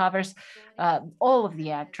because it covers all of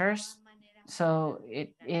the actors. So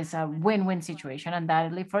it is a win-win situation,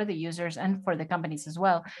 undoubtedly, for the users and for the companies as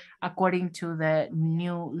well, according to the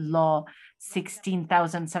new law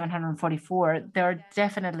 16,744. They're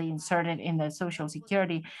definitely inserted in the social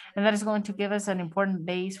security, and that is going to give us an important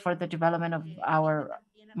base for the development of our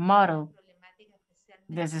model.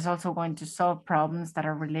 This is also going to solve problems that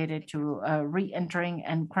are related to re-entering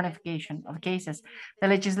and chronification of cases. The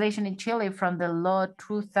legislation in Chile from the law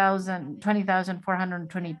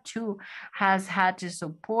 20,422 has had to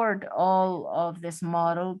support all of this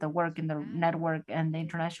model, the work in the network and the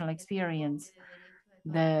international experience,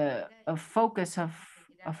 the focus of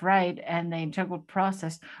right and the integral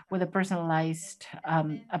process with a personalized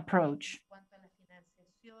approach.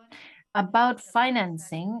 About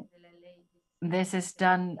financing, this is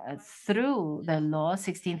done through the law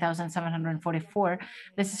 16,744.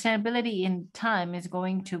 The sustainability in time is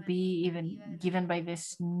going to be even given by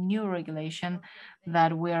this new regulation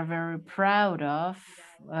that we are very proud of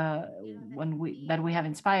that we have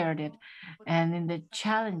inspired it. And in the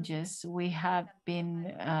challenges, we have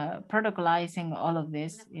been protocolizing all of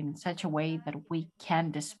this in such a way that we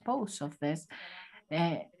can dispose of this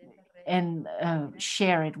and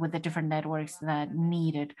share it with the different networks that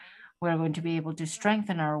need it. We're going to be able to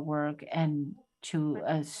strengthen our work and to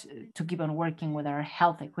keep on working with our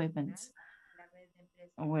health equipments,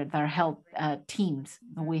 with our health teams.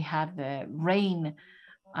 We have the RAIN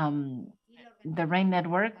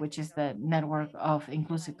network, which is the network of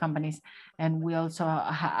inclusive companies. And we also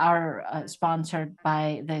are sponsored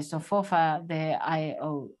by the SOFOFA, the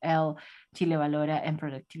IOL, Chile Valora, and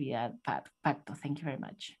Productividad, Pacto. Thank you very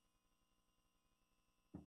much.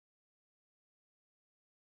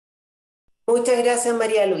 Muchas gracias,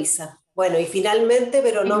 María Luisa. Bueno, y finalmente,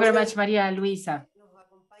 pero no very much, María Luisa.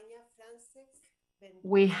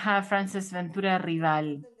 We have Francesc Ventura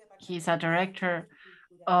Ribal. He's a director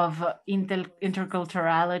of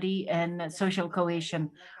interculturality and social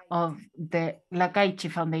cohesion of the La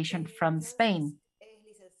Caixa Foundation from Spain.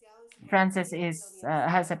 Francesc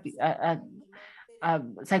has a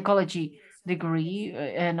psychology degree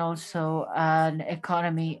and also an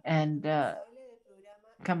economy and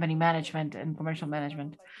company management and commercial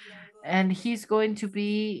management. And he's going to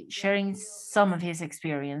be sharing some of his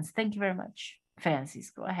experience. Thank you very much.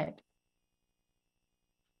 Francis, go ahead.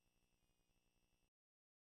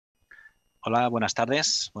 Hola, buenas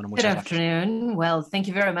tardes. Bueno, Good afternoon. Well, thank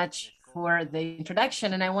you very much for the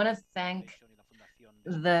introduction. And I want to thank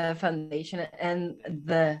the Foundation and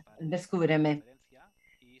the Descúbreme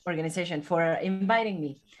organization for inviting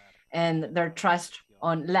me and their trust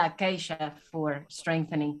on La Caixa for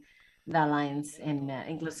strengthening the alliance in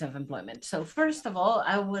inclusive employment. So first of all,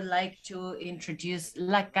 I would like to introduce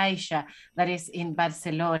La Caixa, that is in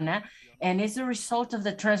Barcelona, and it's a result of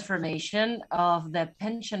the transformation of the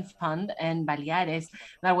pension fund in Baleares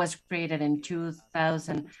that was created in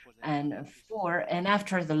 2004. And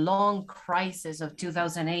after the long crisis of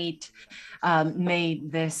 2008,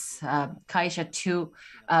 made this Caixa to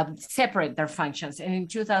separate their functions. And in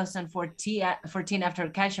 2014, after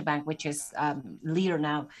CaixaBank, which is leader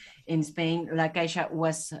now in Spain, La Caixa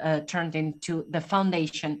was turned into the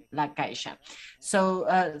Foundation La Caixa. So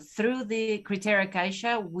through the criteria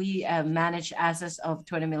Caixa, we manage assets of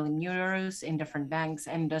 20 million euros in different banks,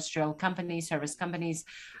 industrial companies, service companies,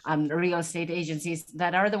 real estate agencies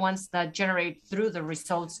that are the ones that generate through the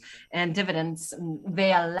results and dividends.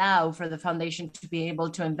 They allow for the foundation to be able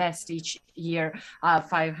to invest each year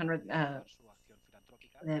 500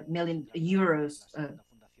 million euros,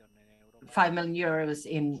 5 million euros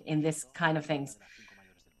in this kind of things.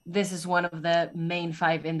 This is one of the main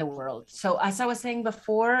 5 in the world. So as I was saying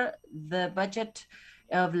before, the budget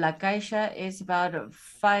of La Caixa is about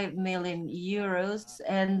 5 million euros,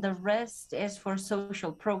 and the rest is for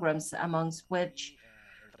social programs, amongst which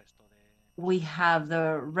we have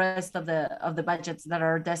the rest of the budgets that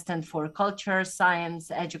are destined for culture, science,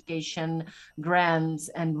 education, grants,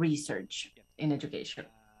 and research in education.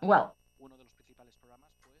 Well,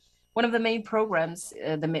 one of the main programs,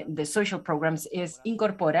 the social programs, is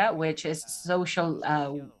Incorpora, which is social.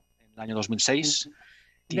 Año 2006.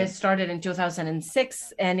 This started in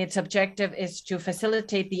 2006, and its objective is to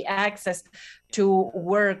facilitate the access to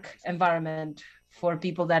work environment for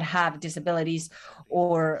people that have disabilities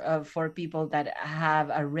or for people that have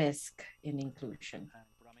a risk in inclusion.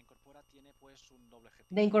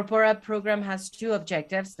 The Incorpora program has 2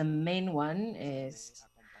 objectives. The main one is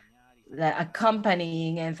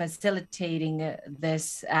accompanying and facilitating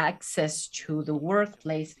this access to the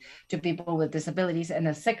workplace to people with disabilities. And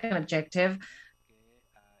the second objective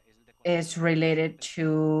is related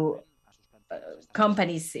to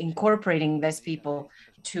companies incorporating these people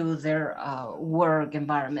to their work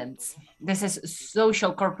environments. This is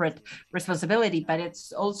social corporate responsibility, but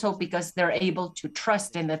it's also because they're able to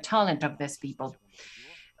trust in the talent of these people.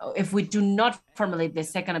 If we do not formulate the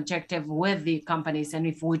second objective with the companies, and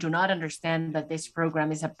if we do not understand that this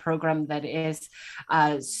program is a program that is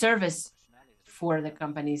a service for the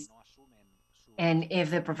companies, and if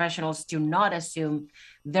the professionals do not assume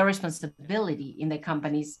their responsibility in the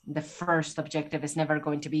companies, the first objective is never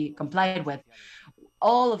going to be complied with.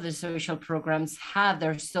 All of the social programs have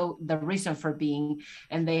the reason for being,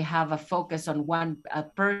 and they have a focus on one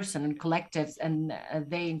person and collectives, and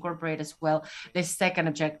they incorporate as well the second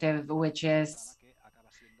objective, which is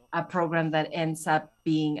a program that ends up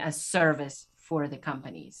being a service for the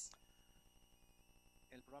companies.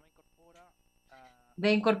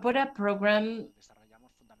 The Incorpora program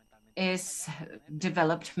is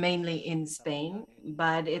developed mainly in Spain,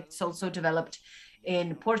 but it's also developed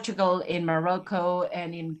in Portugal, in Morocco,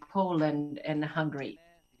 and in Poland and Hungary.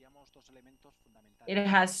 It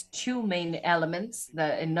has 2 main elements,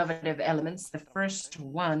 the innovative elements. The first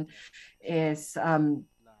one is the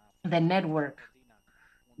network.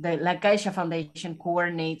 The La Caixa Foundation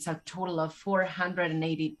coordinates a total of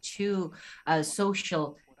 482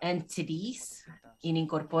 social entities in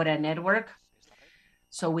Incorpora network.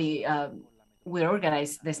 So we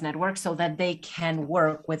organize this network so that they can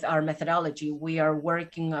work with our methodology. We're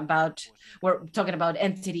talking about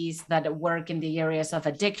entities that work in the areas of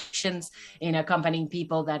addictions, in accompanying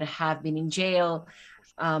people that have been in jail.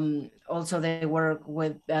 Also, they work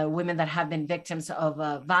with women that have been victims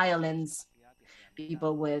of violence,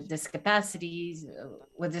 people with disabilities,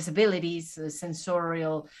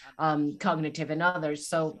 sensorial, cognitive, and others.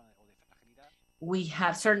 So we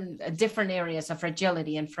have certain different areas of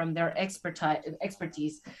fragility, and from their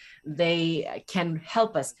expertise, they can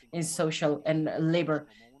help us in social and labor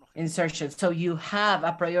insertion. So you have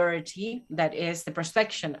a priority that is the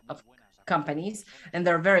prospection of companies, and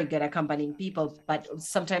they're very good at accompanying people, but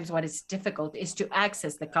sometimes what is difficult is to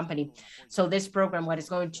access the company. So this program, what it's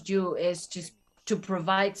going to do is just to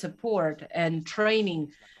provide support and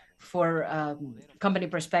training for company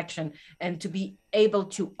prospection, and to be able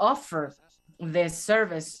to offer this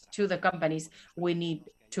service to the companies, we need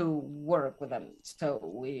to work with them. So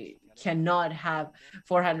we cannot have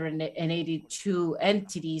 482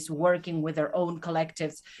 entities working with their own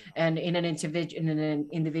collectives and in an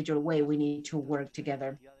individual way. We need to work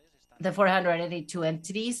together. The 482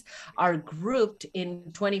 entities are grouped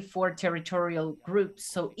in 24 territorial groups.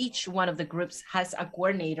 So each one of the groups has a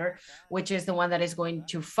coordinator, which is the one that is going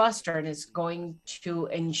to foster and is going to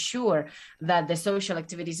ensure that the social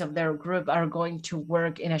activities of their group are going to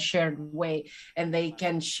work in a shared way, and they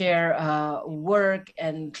can share work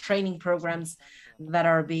and training programs that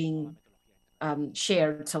are being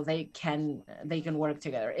shared, so they can work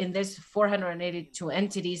together. In this 482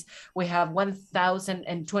 entities, we have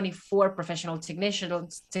 1,024 professional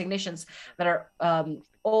technicians that are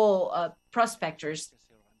all prospectors,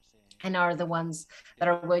 and are the ones that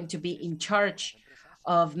are going to be in charge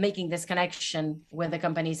of making this connection with the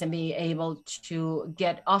companies and being able to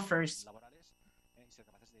get offers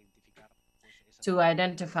to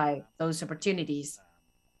identify those opportunities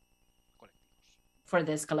for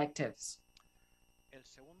these collectives.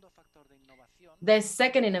 The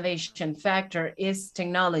second innovation factor is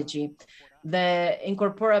technology. The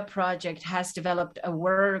Incorpora project has developed a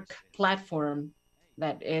work platform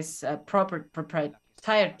that is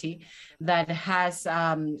entirety that has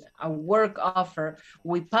a work offer,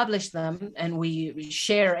 we publish them and we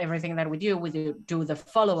share everything that we do the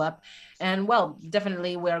follow-up. And well,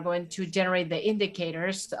 definitely we are going to generate the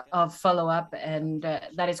indicators of follow-up, and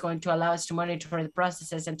that is going to allow us to monitor the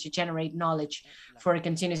processes and to generate knowledge for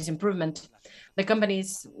continuous improvement. The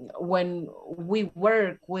companies, when we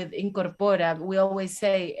work with Incorpora, we always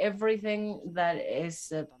say everything that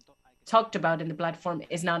is talked about in the platform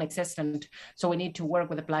is non-existent. So we need to work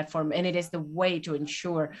with the platform, and it is the way to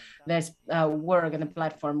ensure this work in the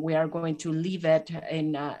platform. We are going to leave it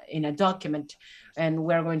in a document, and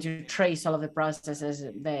we're going to trace all of the processes.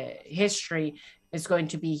 The history is going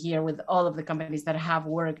to be here with all of the companies that have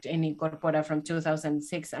worked in Incorpora from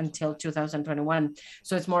 2006 until 2021.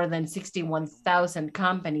 So it's more than 61,000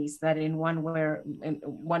 companies that in one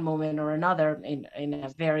moment or another, in a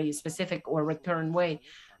very specific or recurrent way,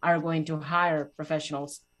 are going to hire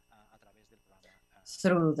professionals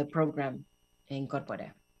through the program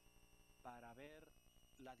Incorpora.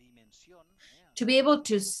 To be able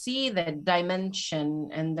to see the dimension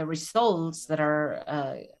and the results that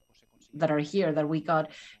are here that we got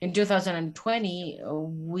in 2020,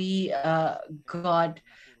 we got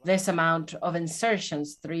this amount of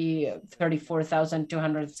insertions,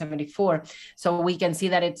 34,274. So we can see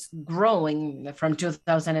that it's growing from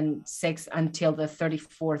 2006 until the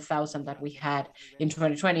 34,000 that we had in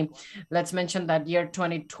 2020. Let's mention that year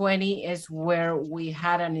 2020 is where we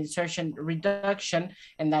had an insertion reduction,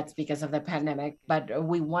 and that's because of the pandemic. But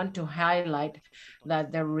we want to highlight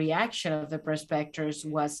that the reaction of the prospectors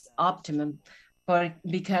was optimum, but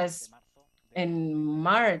because in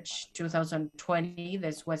March 2020,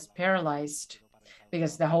 this was paralyzed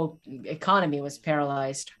because the whole economy was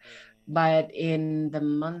paralyzed. But in the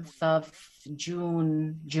month of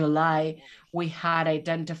June, July, we had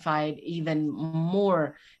identified even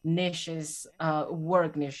more niches,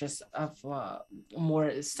 work niches of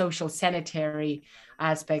more social sanitary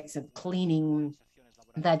aspects of cleaning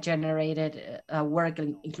that generated work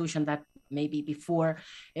and inclusion that maybe before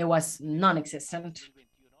it was non-existent.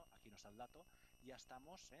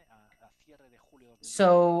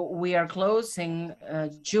 So we are closing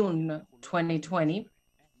June 2020,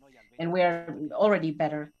 and we are already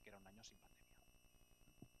better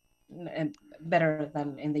and better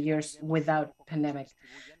than in the years without pandemic.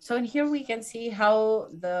 So in here we can see how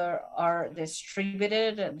there are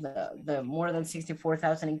distributed the more than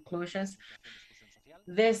 64,000 inclusions.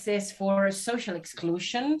 This is for social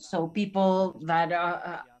exclusion. So people that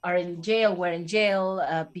are in jail, were in jail,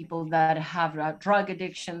 people that have drug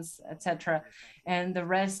addictions, etc. And the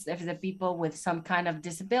rest of the people with some kind of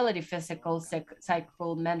disability, physical,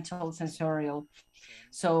 psychical, mental, sensorial.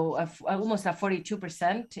 So almost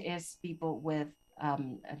 42% is people with a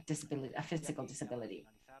disability, a physical disability.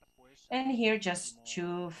 And here, just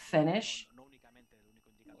to finish,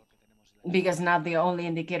 because not the only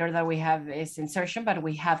indicator that we have is insertion, but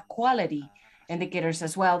we have quality indicators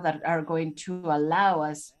as well that are going to allow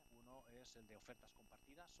us.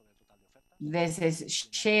 This is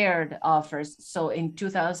shared offers. So in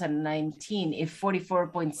 2019, if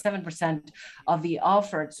 44.7% of the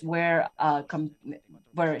offers were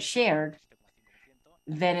shared,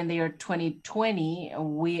 then in the year 2020,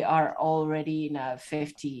 we are already in a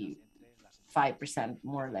 55%,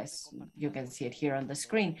 more or less. You can see it here on the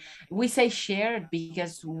screen. We say shared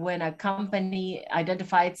because when a company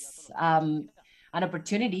identifies an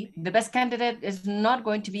opportunity, the best candidate is not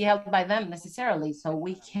going to be held by them necessarily. So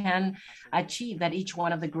we can achieve that each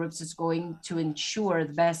one of the groups is going to ensure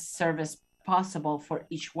the best service possible for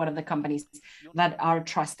each one of the companies that are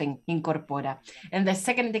trusting Incorpora. And the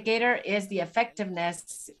second indicator is the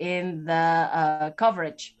effectiveness in the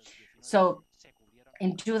coverage. So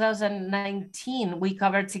in 2019, we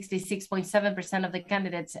covered 66.7% of the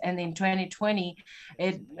candidates, and in 2020,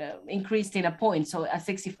 it increased in a point. So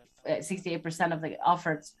 68% of the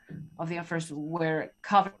offers were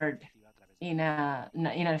covered in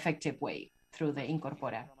an effective way through the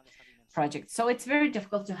Incorpora project. So it's very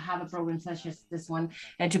difficult to have a program such as this one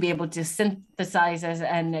and to be able to synthesize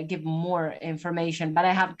and give more information. But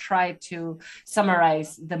I have tried to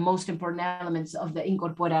summarize the most important elements of the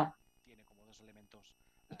Incorpora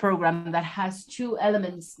program that has two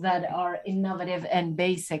elements that are innovative and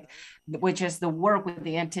basic, which is the work with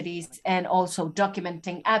the entities and also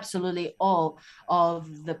documenting absolutely all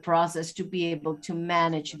of the process to be able to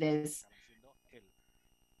manage this.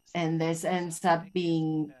 And this ends up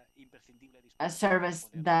being a service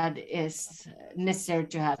that is necessary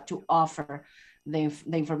to have to offer the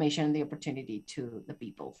information and the opportunity to the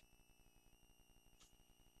people.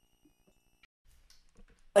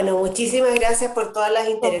 Bueno, muchísimas gracias por todas las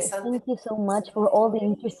So interesantes. thank you so much for all the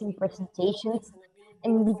interesting presentations.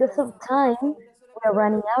 And because of time, we're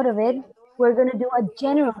running out of it. We're going to do a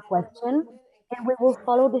general question and we will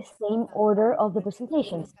follow the same order of the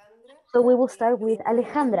presentations. So we will start with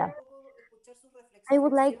Alejandra. I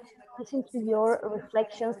would like to listen to your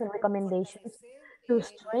reflections and recommendations to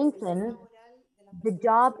strengthen the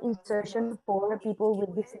job insertion for people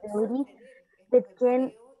with disabilities that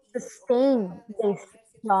can sustain these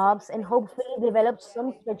jobs and hopefully develop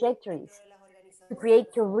some trajectories to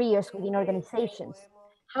create careers within organizations.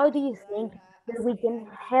 How do you think that we can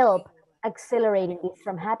help accelerating this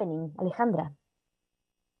from happening, Alejandra?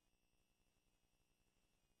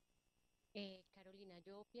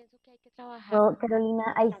 Well, Carolina,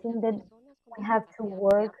 I think that we have to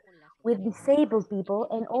work with disabled people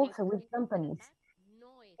and also with companies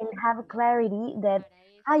and have clarity that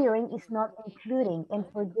hiring is not including. And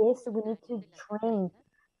for this, we need to train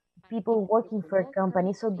people working for a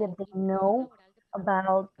company so that they know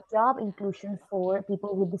about job inclusion for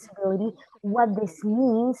people with disability, what this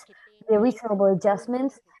means, the reasonable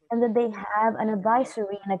adjustments, and that they have an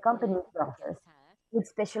advisory and accompanying process with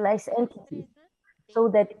specialized entities so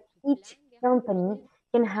that each company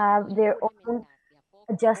can have their own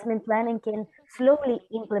adjustment plan and can slowly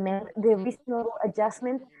implement the reasonable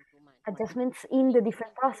adjustments in the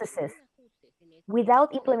different processes.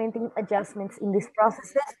 Without implementing adjustments in these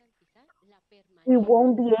processes, we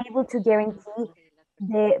won't be able to guarantee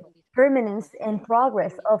the permanence and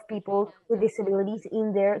progress of people with disabilities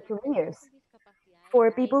in their careers. For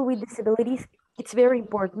people with disabilities, it's very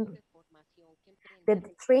important that the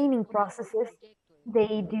training processes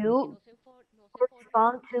they do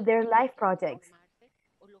correspond to their life projects.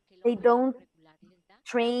 They don't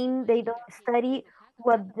train, they don't study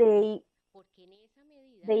what they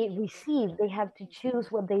receive. They have to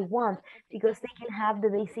choose what they want because they can have the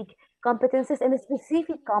basic competences and a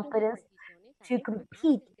specific competence to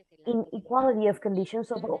compete in equality of conditions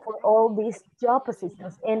for all these job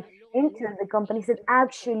positions and enter the companies that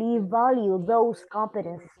actually value those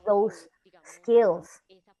competences, those skills,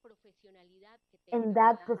 and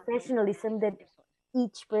that professionalism that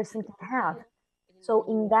each person can have. So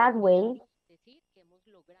in that way,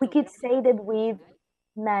 we could say that we've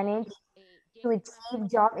managed to achieve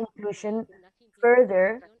job inclusion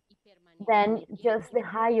further than just the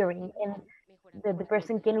hiring, and that the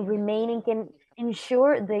person can remain and can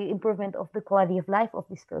ensure the improvement of the quality of life of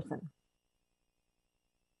this person.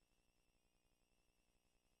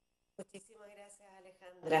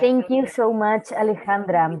 Thank you so much,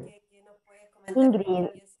 Alejandra. Ingrid,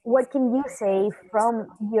 what can you say from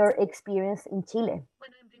your experience in Chile?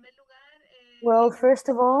 Well, first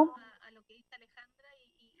of all,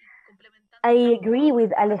 I agree with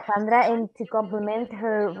Alejandra, and to complement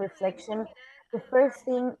her reflection, the first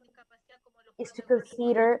thing is to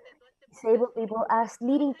consider disabled people as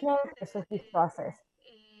leading characters of this process,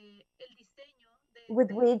 with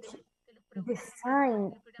which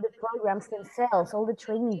design the programs themselves, all the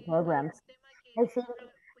training programs. I think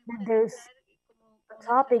that there's a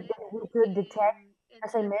topic that we could detect,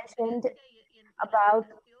 as I mentioned, about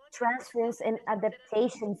transference and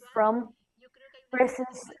adaptation from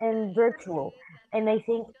presence and virtual. And I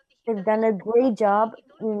think they've done a great job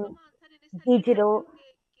in digital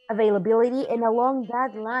availability. And along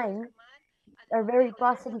that line are very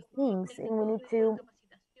positive things. And we need to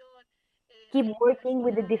keep working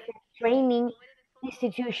with the different training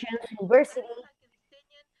institutions, universities,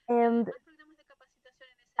 and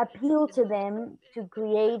appeal to them to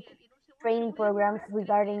create training programs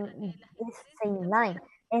regarding this same line.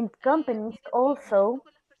 And companies also,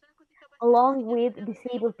 along with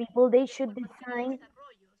disabled people, they should design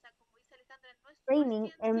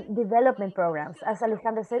training and development programs. As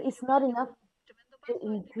Alejandra said, it's not enough to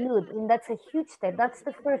include, and that's a huge step. That's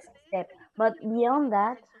the first step. But beyond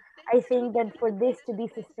that, I think that for this to be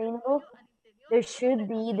sustainable, there should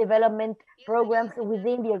be development programs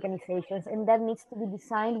within the organizations, and that needs to be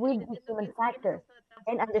designed with the human factor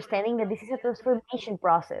and understanding that this is a transformation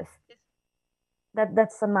process.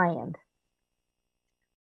 That's on my end.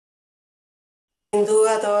 Sin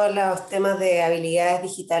duda, todos los temas de habilidades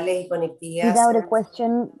digitales y conectividad. Without a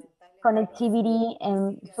question, connectivity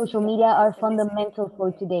and social media are fundamental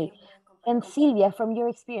for today. And Silvia, from your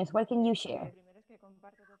experience, what can you share?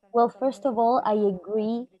 Well, first of all, I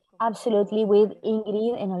agree absolutely with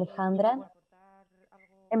Ingrid and Alejandra.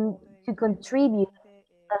 And to contribute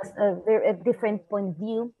as a different point of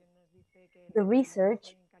view, the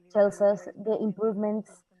research tells us the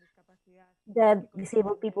improvements that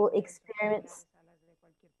disabled people experience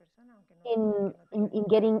in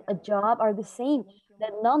getting a job are the same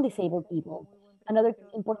that non-disabled people. Another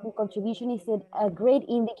important contribution is that a great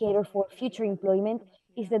indicator for future employment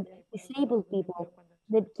is that disabled people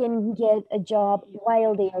that can get a job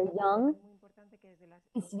while they are young.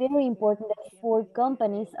 It's very important that for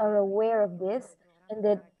companies are aware of this and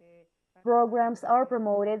that programs are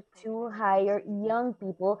promoted to hire young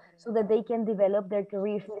people so that they can develop their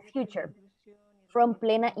careers in the future. From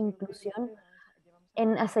Plena Inclusión,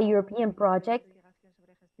 and as a European project,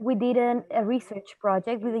 we did a research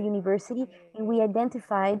project with the university, and we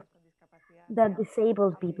identified that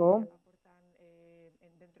disabled people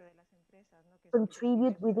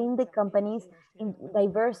contribute within the companies, in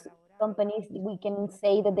diverse companies. We can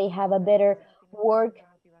say that they have a better work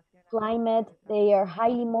climate, they are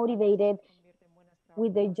highly motivated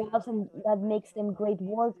with their jobs, and that makes them great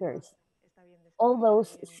workers. All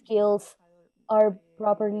those skills are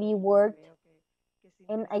properly worked,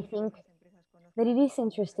 and I think that it is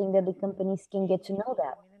interesting that the companies can get to know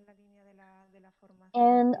that.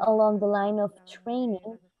 And along the line of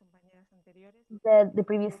training that the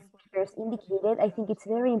previous speakers indicated, I think it's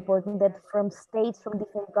very important that from states, from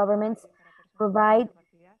different governments, provide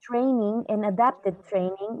training and adapted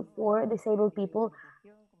training for disabled people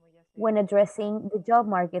when addressing the job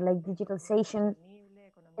market, like digitalization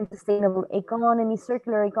and sustainable economy,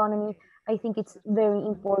 circular economy. I think it's very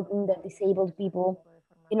important that disabled people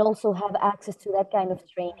can also have access to that kind of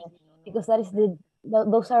training, because that is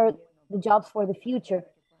those are the jobs for the future.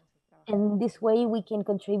 And this way we can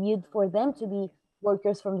contribute for them to be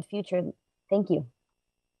workers from the future. Thank you.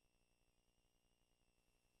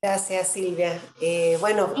 Gracias, Silvia.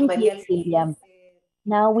 Bueno, Thank María you, Silvia.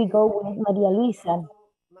 Now we go with Maria Luisa.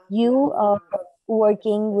 You are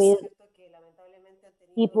working with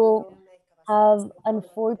people have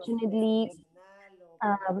unfortunately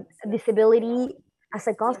disability as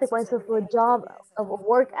a consequence of a job, of a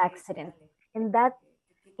work accident, and that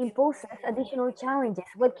imposes additional challenges.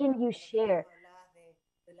 What can you share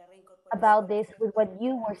about this with what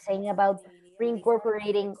you were saying about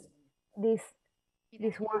reincorporating these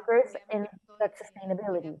workers and that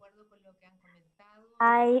sustainability?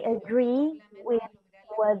 I agree with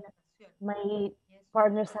what my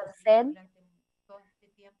partners have said.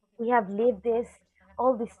 We have lived this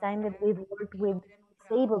all this time that we've worked with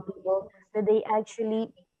disabled people, that they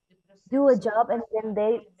actually do a job and then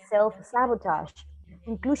they self-sabotage.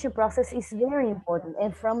 Inclusion process is very important,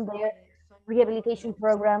 and from there, rehabilitation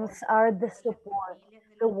programs are the support.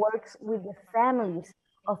 The works with the families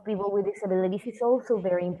of people with disabilities is also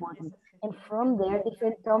very important. And from there,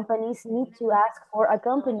 different companies need to ask for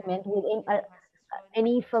accompaniment with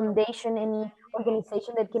any foundation, any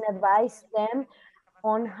organization that can advise them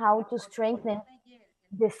on how to strengthen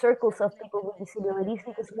the circles of people with disabilities,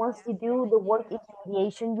 because once you do the work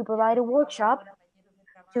intermediation, you provide a workshop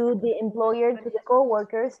to the employer, to the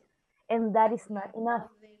co-workers, and that is not enough.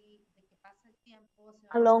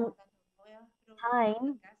 Along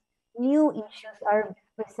time, new issues are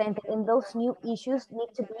presented, and those new issues need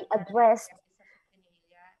to be addressed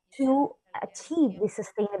to achieve the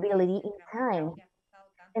sustainability in time,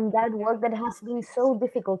 and that work that has been so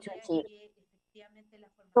difficult to achieve.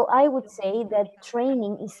 So I would say that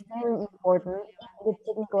training is very important. The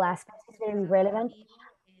technical aspects is very relevant.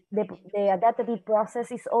 The adaptive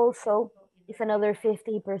process is also another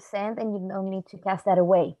 50%, and you don't need to cast that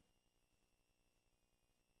away.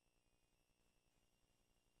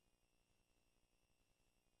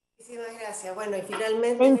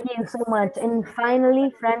 Thank you so much. And finally,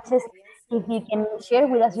 Francesc, if you can share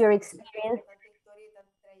with us your experience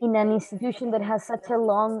in an institution that has such a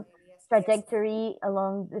long trajectory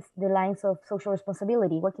along the lines of social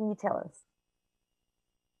responsibility. What can you tell us?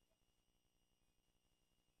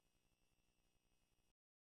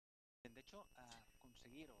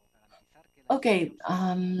 Okay,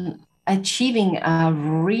 achieving a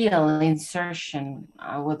real insertion,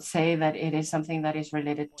 I would say that it is something that is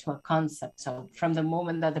related to a concept. So from the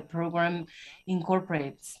moment that the program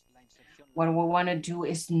incorporates, what we want to do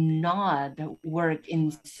is not work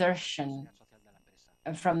insertion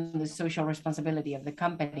from the social responsibility of the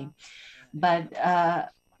company, but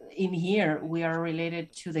in here we are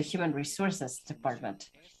related to the human resources department.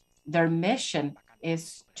 Their mission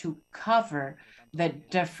is to cover the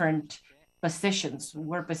different positions,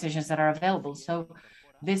 work positions that are available. So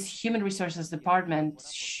this human resources department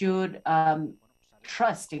should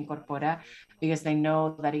trust Incorpora, because they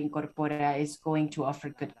know that Incorpora is going to offer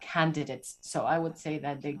good candidates. So I would say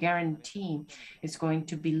that the guarantee is going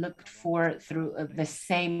to be looked for through the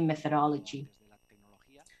same methodology.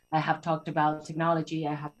 I have talked about technology.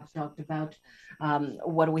 I have talked about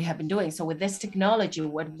what we have been doing. So with this technology,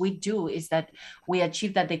 what we do is that we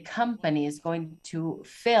achieve that the company is going to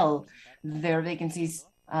fill their vacancies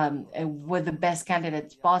with the best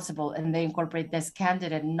candidates possible, and they incorporate this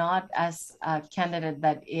candidate not as a candidate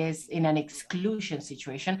that is in an exclusion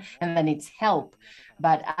situation and that needs help,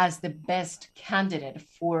 but as the best candidate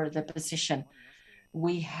for the position.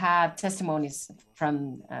 We have testimonies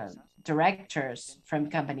from directors from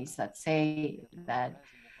companies that say that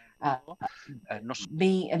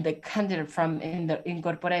being the candidate from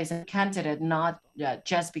Incorpora is a candidate not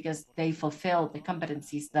just because they fulfill the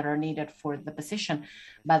competencies that are needed for the position,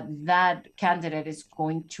 but that candidate is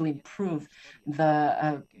going to improve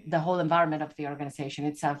the whole environment of the organization.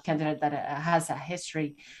 It's a candidate that has a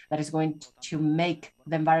history that is going to make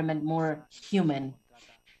the environment more human.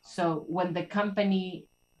 So when the company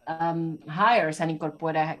hires an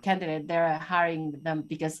Incorpora candidate, they're hiring them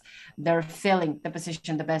because they're filling the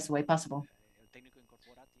position the best way possible.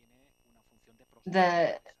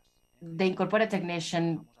 The Incorpora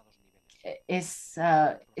technician is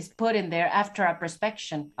put in there after a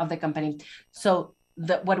prospection of the company. So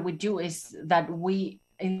what we do is that we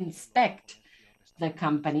inspect the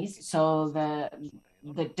companies, so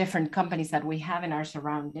the different companies that we have in our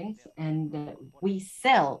surroundings, and we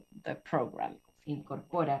sell the program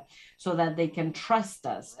Incorpora so that they can trust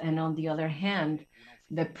us. And on the other hand,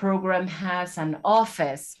 the program has an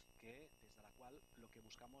office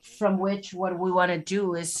from which what we want to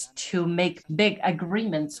do is to make big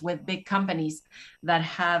agreements with big companies that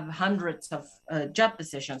have hundreds of job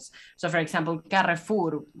positions. So for example,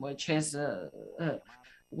 Carrefour, which is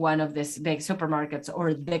one of these big supermarkets,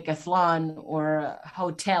 or Decathlon, or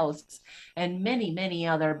hotels, and many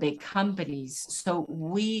other big companies. So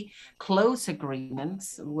we close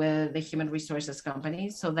agreements with the human resources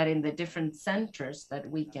companies so that in the different centers that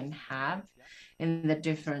we can have in the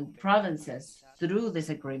different provinces, through this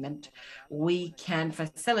agreement, we can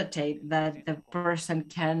facilitate that the person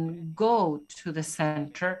can go to the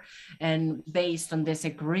center, and based on this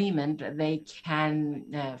agreement, they can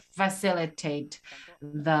facilitate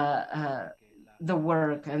the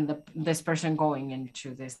work and this person going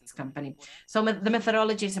into this company. So the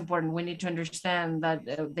methodology is important. We need to understand that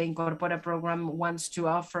the Incorpora program wants to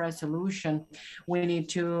offer a solution. We need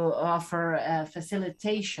to offer a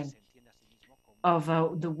facilitation of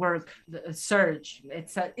the work, the search.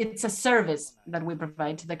 It's a service that we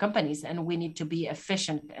provide to the companies, and we need to be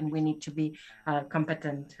efficient, and we need to be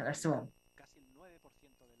competent as well.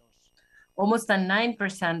 Almost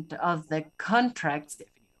 9% of the contracts,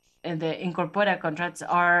 the Incorpora contracts,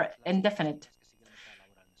 are indefinite.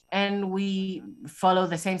 And we follow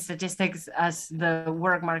the same statistics as the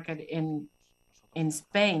work market in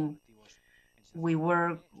Spain. We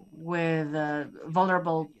work with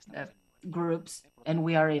vulnerable groups, and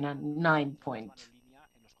we are in a 9 point.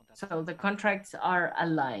 So the contracts are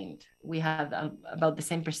aligned. We have about the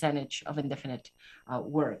same percentage of indefinite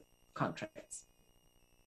work contracts.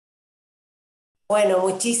 Bueno,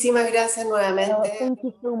 muchísimas gracias nuevamente. Thank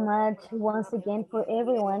you so much once again for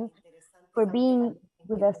everyone for being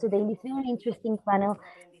with us today in this very interesting panel,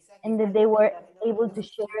 and that they were able to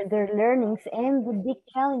share their learnings and the big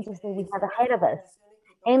challenges that we have ahead of us.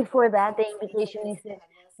 And for that, the invitation is that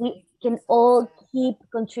we can all keep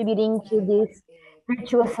contributing to these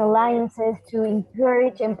virtuous alliances to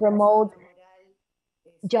encourage and promote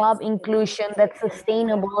job inclusion that's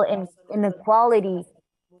sustainable and equality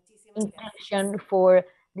inclusion for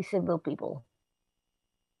disabled people.